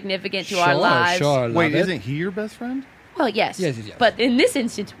less significant to our lives. Wait, isn't he your best friend? Well, yes. Yes. But in this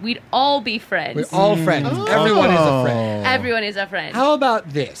instance, we'd all be friends. We're all friends. Everyone is a friend. Everyone is a friend. How about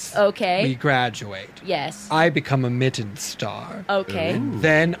this? Okay. We graduate. Yes. I become a mitten star. Okay. And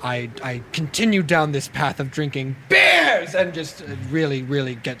then I continue down this path of drinking beers and just really,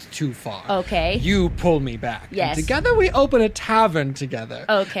 really gets too far. Okay. You pull me back. Yes. And together we open a tavern together.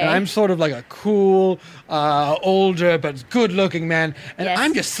 Okay. And I'm sort of like a cool, older, but good-looking man. And Yes.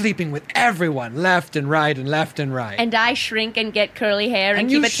 I'm just sleeping with everyone, left and right and left and right. And I shrink and get curly hair and And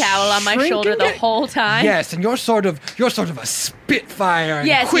keep you a towel on my shrink shoulder and the get- whole time. Yes, and you're sort of a spitfire and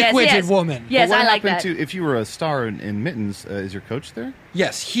Yes, quick-witted yes. woman. Yes, But what I like happened that. to if you were a star in Mittens? Is your coach there?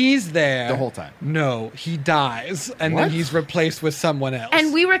 Yes, he's there. The whole time? No, he dies, and then What? he's replaced with someone else.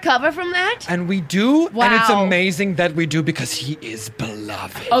 And we recover from that? And we do, and it's Wow. amazing that we do because he is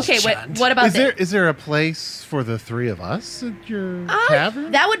beloved. Okay, Chunt. what about this? Is there a place for the 3 of us at your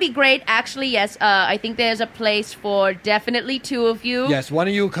tavern? That would be great. Actually, yes. I think there's a place for definitely 2 of you. Yes, one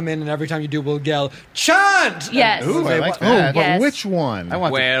of you come in, and every time you do, we'll yell, Chunt! Yes. Ooh, I like Oh, that. but Yes. which one? I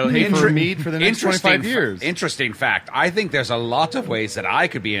want Well, to pay for mead for the next 25 years. Interesting fact. I think there's a lot of ways that I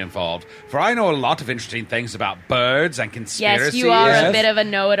could be involved. For I know a lot of interesting things about birds and conspiracies. Yes, you are a bit of a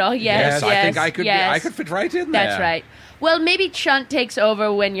know-it-all. Yes, I think I could. yes. I could fit right in there. That's right. Well, maybe Chunt takes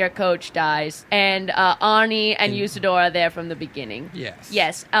over when your coach dies, and Arnie and Usador are there from the beginning. Yes.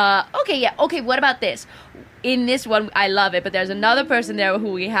 Yes. Okay, yeah. Okay, what about this? In this one, I love it, but there's another person there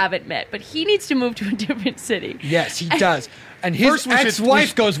who we haven't met, but he needs to move to a different city. Yes, he does. And his First we should-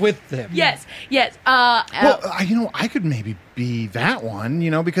 ex-wife goes with him. Yes, yes. Well, I could maybe be that one,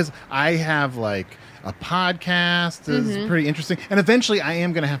 because I have like a podcast is pretty interesting, and eventually I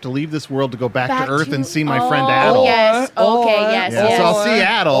am going to have to leave this world to go back to Earth and see my friend Adel. Yes. Okay. Yes. Yeah, Yes. so I'll see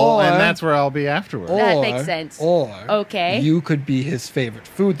Adel, or- and that's where I'll be afterwards. That makes sense. Or Okay. you could be his favorite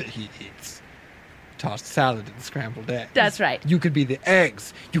food that he eats. Tossed salad and scrambled eggs. That's right. You could be the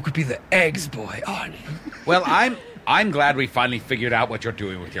eggs. You could be the eggs boy, Arnie. Well, I'm glad we finally figured out what you're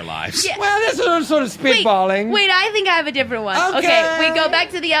doing with your lives. Yeah. Well, that's sort of spitballing. Wait, I think I have a different one. Okay. We go back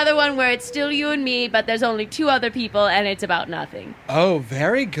to the other one where it's still you and me, but there's only 2 other people, and it's about nothing. Oh,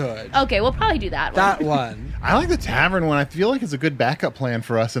 very good. Okay, we'll probably do that one. That one. I like the tavern one. I feel like it's a good backup plan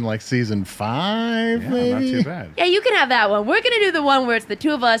for us in like season 5, Yeah, maybe. not too bad. Yeah, you can have that one. We're going to do the one where it's the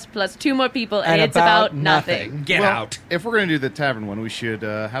 2 of us plus 2 more people, and it's about nothing. Get Well, out. If we're going to do the tavern one, we should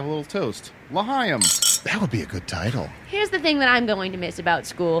have a little toast. L'chaim. That would be a good title. Here's the thing that I'm going to miss about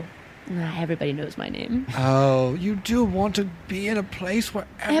school. Everybody knows my name. Oh, you do want to be in a place where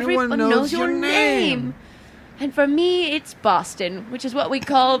everyone Everyone knows your name. And for me, it's Boston, which is what we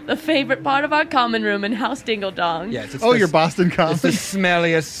call the favorite part of our common room in House Dingle Dong. Yes, it's Your Boston Common. It's the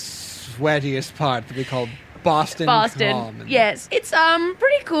smelliest, sweatiest part that we call Boston Common. Yes. It's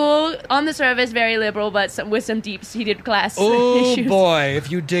pretty cool. On the surface, very liberal, but with some deep-seated class Oh issues. boy,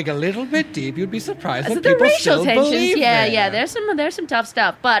 if you dig a little bit deep, you'd be surprised So that the people racial still tensions, believe yeah, there. yeah. There's some tough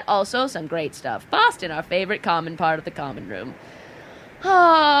stuff, but also some great stuff. Boston, our favorite common part of the common room.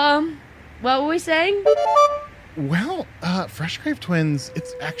 What were we saying? Well, Fresh Grave Twins,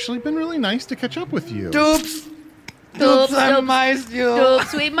 it's actually been really nice to catch up with you. Dupes! Doops, I miced you.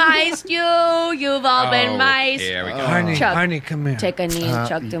 Doops, we miced you. You've all been miced. Here we go. Arnie, come here. Take a knee and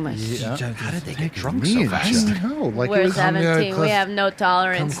chuck too much. How did they get drunk so fast? I don't know. Like, We're it was 17. We have no Come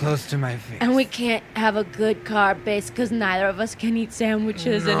tolerance. close to my face. And we can't have a good carb base because neither of us can eat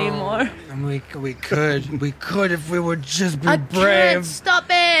sandwiches anymore. And we could if we would just be I brave. can't stop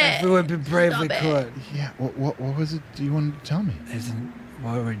it. If we would be brave, Stop we it. could. Yeah. What was it you wanted to tell me?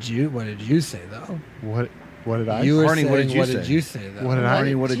 What did you say though? What did I? You were Arnie, saying, what did you say though? What did I?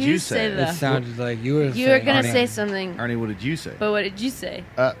 Arnie, what did you say? It sounded like you were. You were saying, gonna Arnie. say something. Arnie, what did you say? But what did you say?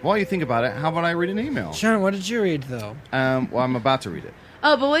 While you think about it, how about I read an email? Sean, what did you read though? Well, I'm about to read it.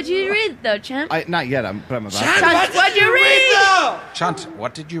 Oh, but what did you read though, Champ? Not yet, but I'm about to. Chunt, what'd you read? Chunt,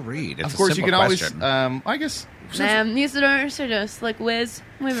 what did you read? It's Of course, a you simple can question. always. I guess. Usador, Sergio, Slick Wiz.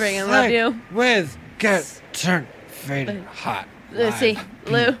 We freaking love you. Wiz, get turned, faded, hot. Lucy,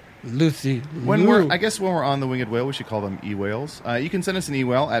 Lou. Lucy. When we're on the Winged Whale, we should call them e-whales. You can send us an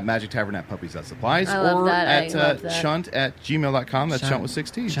email at magictavern@puppies.supplies I love or that. I at love that. chunt@gmail.com. That's chunt with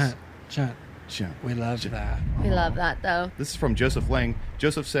 6 T's. Chunt. We love that. We love that though. This is from Joseph Lang.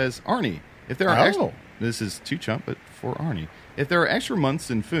 Joseph says, Arnie, if there are this is to Chunt, but for Arnie. If there are extra months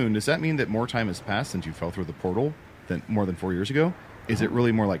in Foon, does that mean that more time has passed since you fell through the portal than more than 4 years ago? Is it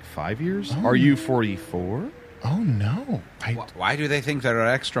really more like 5 years? Are you 44? Oh no! Why do they think there are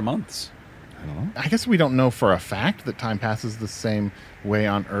extra months? I don't know. I guess we don't know for a fact that time passes the same way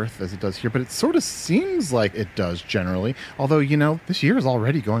on Earth as it does here, but it sort of seems like it does generally. Although, this year is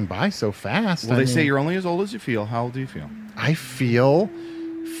already going by so fast. Well, they say you're only as old as you feel. How old do you feel? I feel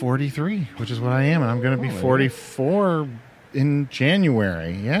 43, which is what I am, and I'm going to be 44 in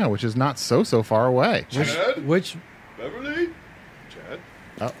January. Yeah, which is not so far away. Which Beverly? Chad?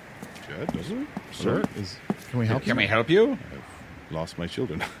 Oh. Chad, doesn't it? Sir, can we help you? Can we help you? I've lost my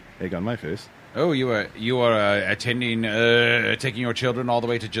children. Egg on my face. Oh, you are attending, taking your children all the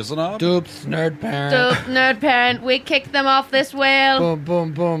way to Jizzlenob? Doops, nerd parent. Dope, nerd parent. We kicked them off this whale. Boom,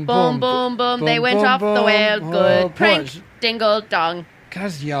 boom, boom, Boom, boom, boom. They went off the whale. Good. Prank. Dingle dong.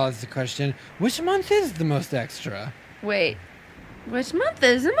 Guys, y'all, is the question. Which month is the most extra? Wait. Which month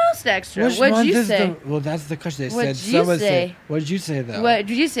is the most extra? Which What'd month you is say? well, that's the question. They What'd said. you Someone say? said. What did you say though? What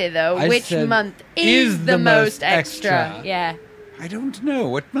did you say though? I Which said, month is the most extra? Yeah. I don't know.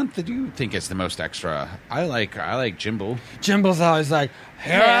 What month did you think is the most extra? I like Jimble. Jimble's always like,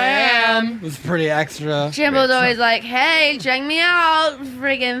 here I am. It was pretty extra. Jimble's always like, hey, check me out.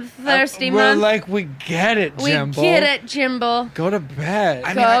 Friggin' thirsty We're month. like, we get it, Jimble. We get it, Jimble. Go to bed.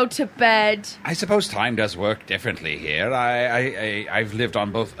 Go to bed. I suppose time does work differently here. I've lived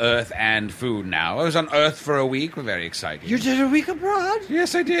on both Earth and Food now. I was on Earth for a week. We're very excited. You did a week abroad?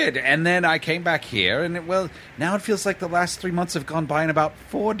 Yes, I did. And then I came back here, and now it feels like the last 3 months have gone by in about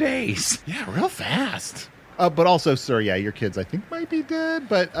 4 days. Yeah, real fast. But also, sir, your kids, I think, might be dead,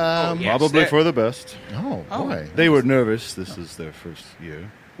 but... Yes, probably for the best. Oh, boy. They were nervous. This is their first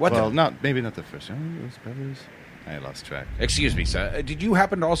year. What Well, the- maybe not the first year. It was Beverly's. I lost track. Excuse me, sir. Did you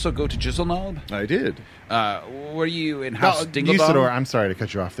happen to also go to Jizzlenob? I did. Were you in House Dingledong? Usador, I'm sorry to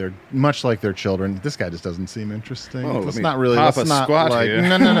cut you off there. Much like their children, this guy just doesn't seem interesting. Oh, It's let me not really... pop that's a not squat like, here.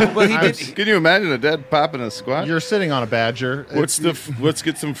 No. Well, he did. Can you imagine a dad popping a squat? You're sitting on a badger. Let's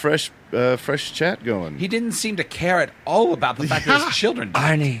get some fresh chat going. He didn't seem to care at all about the fact that his children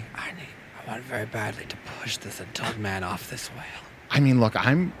died. Arnie, I want very badly to push this adult man off this whale. I mean, look,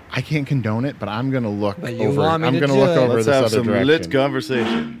 I can't condone it, but I'm going to look But you over. want me I'm to going to do look it. over Let's this have other some direction. lit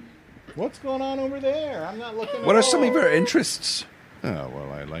conversation. What's going on over there? I'm not looking. What at are some all. of your interests? Oh, well,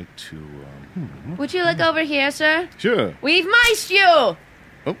 I like to... Would you look over here, sir? Sure. We've miced you. Oh.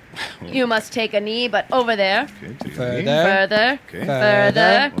 You must take a knee, but over there. Okay, take a Further. knee. Further. Okay.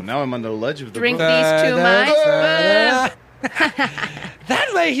 Further. Well, now I'm on the ledge of the Drink boat. these 2 mice.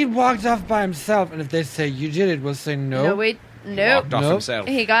 That way he walked off by himself, and if they say you did it, we'll say no. No, wait. Nope. Walked off himself.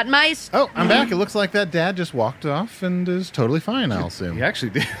 He got mice. Oh, I'm back. It looks like that dad just walked off and is totally fine, I'll assume. He actually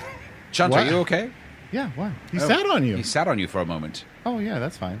did. Chunt, What? are you okay? Yeah, why? He sat on you. He sat on you for a moment. Oh, yeah,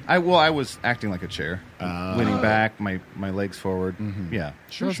 that's fine. I was acting like a chair. Leaning back, my legs forward. Yeah,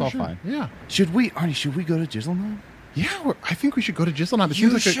 Sure, it's all fine. Yeah. Arnie, should we go to Jizzlenob? Yeah, I think we should go to Jizzlenob. It You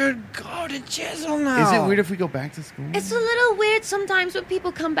seems like should go to Chisel now. Is it weird if we go back to school? It's a little weird sometimes when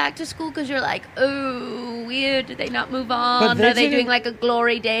people come back to school because you're like, oh, weird? Did they not move on? Are they doing like a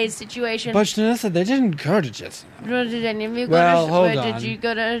Glory Days situation? But Janessa, they didn't go to Jessamine. Did any of you go Well, to... hold where on. Did you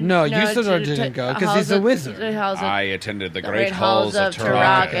go to... No, Usador didn't go, because he's a wizard. I attended the Great Halls of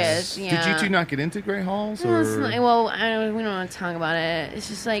Tarakas. Did you two not get into Great Halls? Well, Or? we don't want to talk about it. It's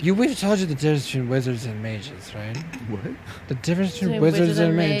just like... We told you the difference between wizards and mages, right? What? The difference between Between wizards wizards and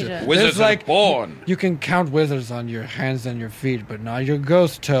and mages. mages. Wizards are like born. You can count wizards on your hands and your feet, but not your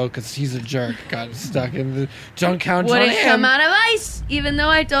ghost toe, because he's a jerk. Got stuck in the... Don't count on Wouldn't him. come out of ice, even though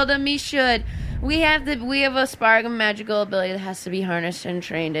I told him he should. We have a spark of magical ability that has to be harnessed and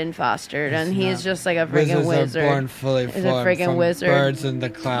trained and fostered, and he's just like a freaking Wizards wizard. are born fully He's formed a freaking from wizard. birds and the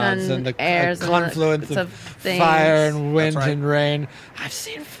clouds and the airs and confluence the- of things. fire and wind That's right. and rain. I've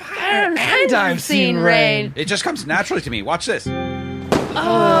seen fire and And I've seen rain. It just comes naturally to me. Watch this.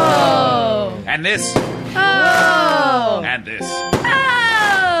 Oh. And this. Oh. And this.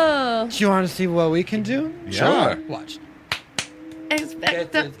 Oh. Do you want to see what we can do? Sure. Watch.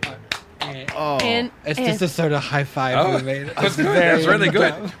 Expecto. Oh. It's just a sort of high five Oh, we made. that's good. That's really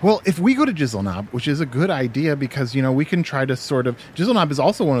good. Well, if we go to Jizzleknob, which is a good idea because, we can try to sort of... Jizzleknob is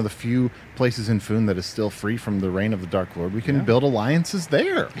also one of the few places in Foon that is still free from the reign of the Dark Lord. We can build alliances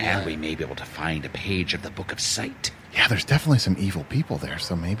there. And we may be able to find a page of the Book of Sight. Yeah, there's definitely some evil people there,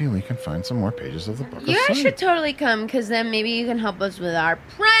 so maybe we can find some more pages of the Book You of guys Sight. should totally come, because then maybe you can help us with our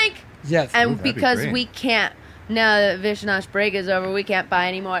prank. Yes. And that'd be because great. we can't, now that Vishna's break is over, we can't buy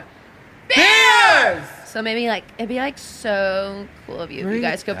any more beers! So maybe, it'd be, so cool of you if you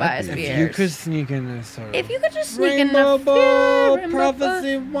guys could buy us If beers. you could sneak in a sort of If you could just sneak in rainbow the bowl, Rainbow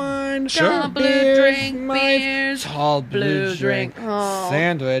prophecy wine, Sure. Blue beers, drink, mice, beers, tall blue drink, Oh,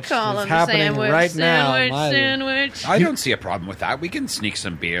 sandwich. call It's him happening sandwich, right now. sandwich. I don't see a problem with that. We can sneak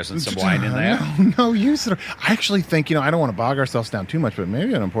some beers and some wine in there. No, Usador. I actually think, I don't want to bog ourselves down too much, but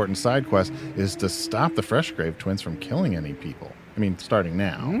maybe an important side quest is to stop the Freshgrave twins from killing any people. I mean, starting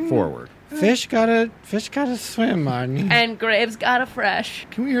now, forward. Fish gotta swim, Martin. And Graves got a fresh.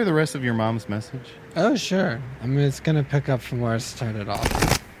 Can we hear the rest of your mom's message? Oh, sure. It's gonna pick up from where it started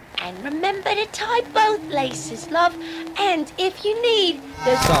off. And remember to tie both laces, love. And if you need,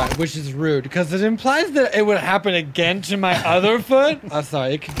 there's... Sorry, which is rude, because it implies that it would happen again to my other foot. Oh,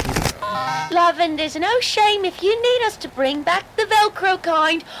 sorry, it can keep going. Love, and there's no shame if you need us to bring back the Velcro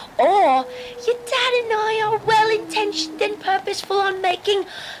kind, or your dad and I are well-intentioned and purposeful on making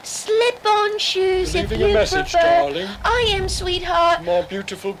slip-on shoes if Leaving a you message, prefer. darling. I am, sweetheart. My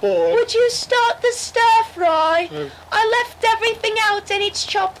beautiful boy. Would you start the stir-fry? No. I left everything out and it's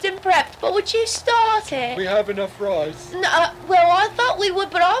chopped and prepped, but would you start it? We have enough rice. No, well, I thought we would,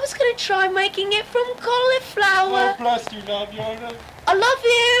 but I was going to try making it from cauliflower. God bless you, Naviona. I love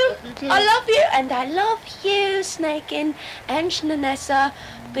you. Love you too. I love you, and I love you, Snakin and Shnanessa.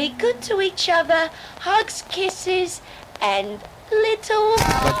 Be good to each other. Hugs, kisses, and little.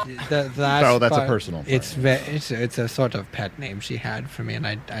 But the last Oh, that's a part, personal part. It's a sort of pet name she had for me, and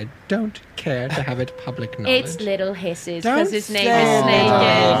I don't care to have it public knowledge. It's Little Hisses, Don't because his name say is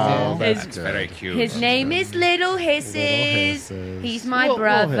that. Snakin. That's very cute. His name is Little Hisses. Hisses. He's my Little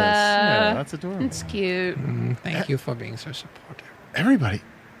brother. Hiss. Yeah, that's adorable. It's cute. Thank you for being so supportive. Everybody,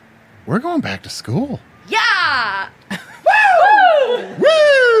 we're going back to school. Yeah!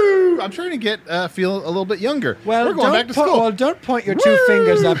 Woo! I'm trying to get feel a little bit younger. Well, we're going back to school. Well, don't point your two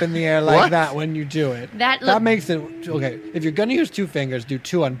fingers up in the air like What? that when you do it. That makes it okay. If you're gonna use two fingers, do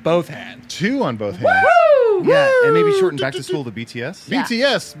two on both hands. Two on both hands. Yeah, and maybe shorten back to school to BTS. Yeah.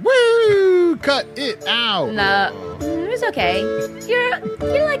 BTS. Woo! Cut it out. No, it was okay.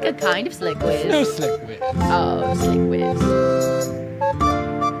 You're like a kind of slick whiz. No slick whiz. Oh, slick whiz.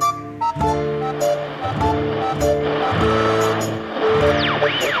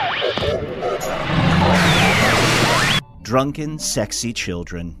 Drunken, sexy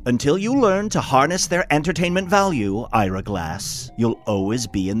children. Until you learn to harness their entertainment value, Ira Glass, you'll always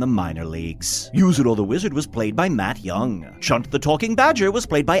be in the minor leagues. Usador the Wizard was played by Matt Young. Chunt the Talking Badger was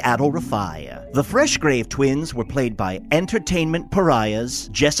played by Adol Rafai. The Freshgrave twins were played by entertainment pariahs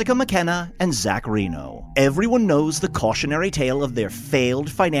Jessica McKenna and Zach Reino. Everyone knows the cautionary tale of their failed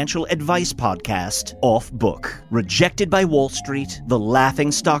financial advice podcast, Off Book. Rejected by Wall Street, the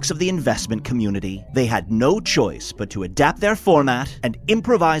laughingstocks of the investment community, they had no choice but to adapt adapt their format, and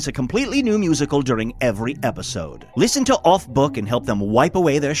improvise a completely new musical during every episode. Listen to Off Book and help them wipe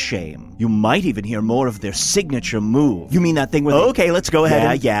away their shame. You might even hear more of their signature move. You mean that thing where Okay, let's go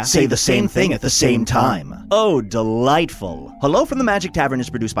ahead and say the same thing at the same time. Oh, delightful. Hello from the Magic Tavern is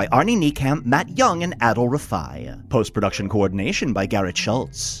produced by Arnie Niekamp, Matt Young, and Adol Rafai. Post-production coordination by Garrett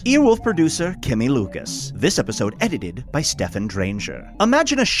Schultz. Earwolf producer Kimmy Lucas. This episode edited by Stefan Dranger.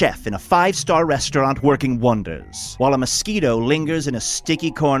 Imagine a chef in a 5-star restaurant working wonders, while a mosquito lingers in a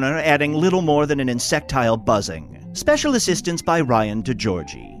sticky corner, adding little more than an insectile buzzing. Special assistance by Ryan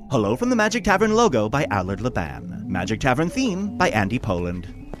DeGiorgi. Hello from the Magic Tavern logo by Allard Laban. Magic Tavern theme by Andy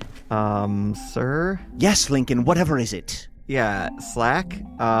Poland. Sir? Yes, Lincoln, whatever is it? Yeah, Slack?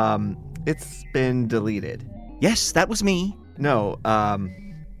 It's been deleted. Yes, that was me. No,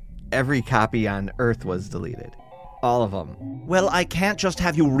 every copy on Earth was deleted. All of them. Well, I can't just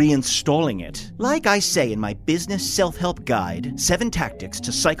have you reinstalling it. Like I say in my business self-help guide, 7 Tactics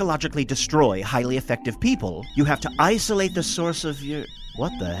to Psychologically Destroy Highly Effective People, you have to isolate the source of your...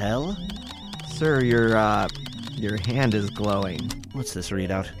 What the hell? Sir, your hand is glowing. What's this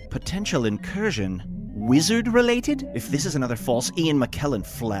readout? Potential incursion. Wizard-related? If this is another false Ian McKellen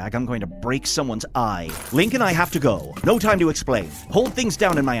flag, I'm going to break someone's eye. Lincoln, I have to go. No time to explain. Hold things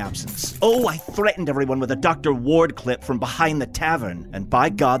down in my absence. Oh, I threatened everyone with a Dr. Ward clip from behind the tavern, and by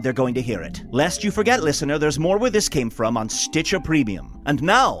God, they're going to hear it. Lest you forget, listener, there's more where this came from on Stitcher Premium. And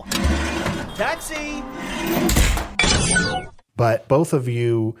now... Taxi! But both of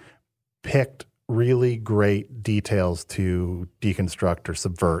you picked really great details to deconstruct or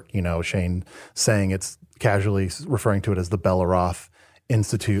subvert. You know, Shane saying it's casually referring to it as the Belleroth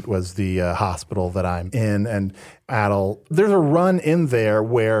Institute was the hospital that I'm in. And Adel, there's a run in there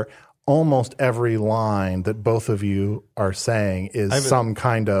where almost every line that both of you are saying is some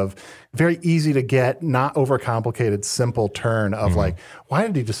kind of very easy to get, not overcomplicated, simple turn of like, why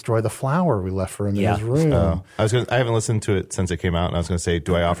did he destroy the flower we left for him in his room? I haven't listened to it since it came out, and I was going to say,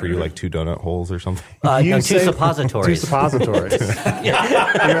 do I offer you like 2 donut holes or something? No, 2 suppositories. 2 suppositories.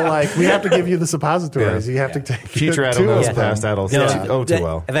 You're like, we have to give you the suppositories. You have to take future Adel knows past Adel. Too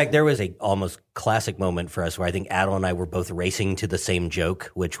well. In fact, there was a almost classic moment for us where I think Adel and I were both racing to the same joke,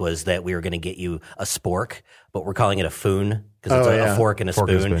 which was that we were going to get you a spork, but we're calling it a foon because it's a fork and a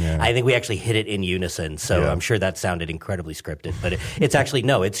spoon. I think we actually hit it in unison, so I'm sure that sounded incredibly scripted. But it's actually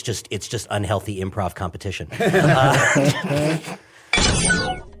it's just unhealthy improv competition.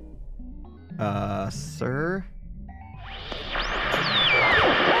 Sir?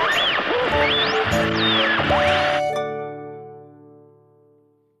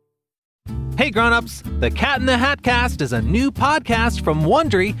 Hey grown-ups, the Cat in the Hat Cast is a new podcast from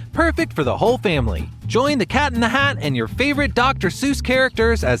Wondery, perfect for the whole family. Join the Cat in the Hat and your favorite Dr. Seuss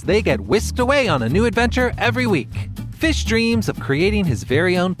characters as they get whisked away on a new adventure every week. Fish dreams of creating his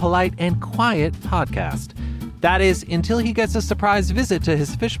very own polite and quiet podcast. That is, until he gets a surprise visit to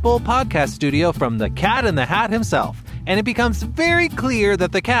his Fishbowl podcast studio from the Cat in the Hat himself, and it becomes very clear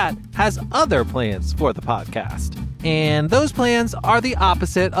that the cat has other plans for the podcast. And those plans are the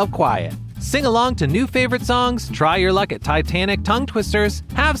opposite of quiet. Sing along to new favorite songs, try your luck at Titanic tongue twisters,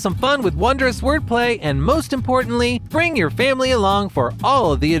 have some fun with wondrous wordplay, and most importantly, bring your family along for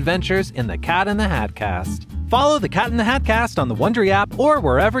all of the adventures in the Cat in the Hat Cast. Follow the Cat in the Hat Cast on the Wondery app or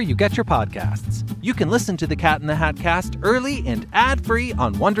wherever you get your podcasts. You can listen to the Cat in the Hat Cast early and ad-free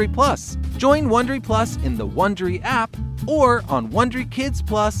on Wondery Plus. Join Wondery Plus in the Wondery app or on Wondery Kids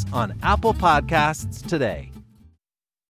Plus on Apple Podcasts today.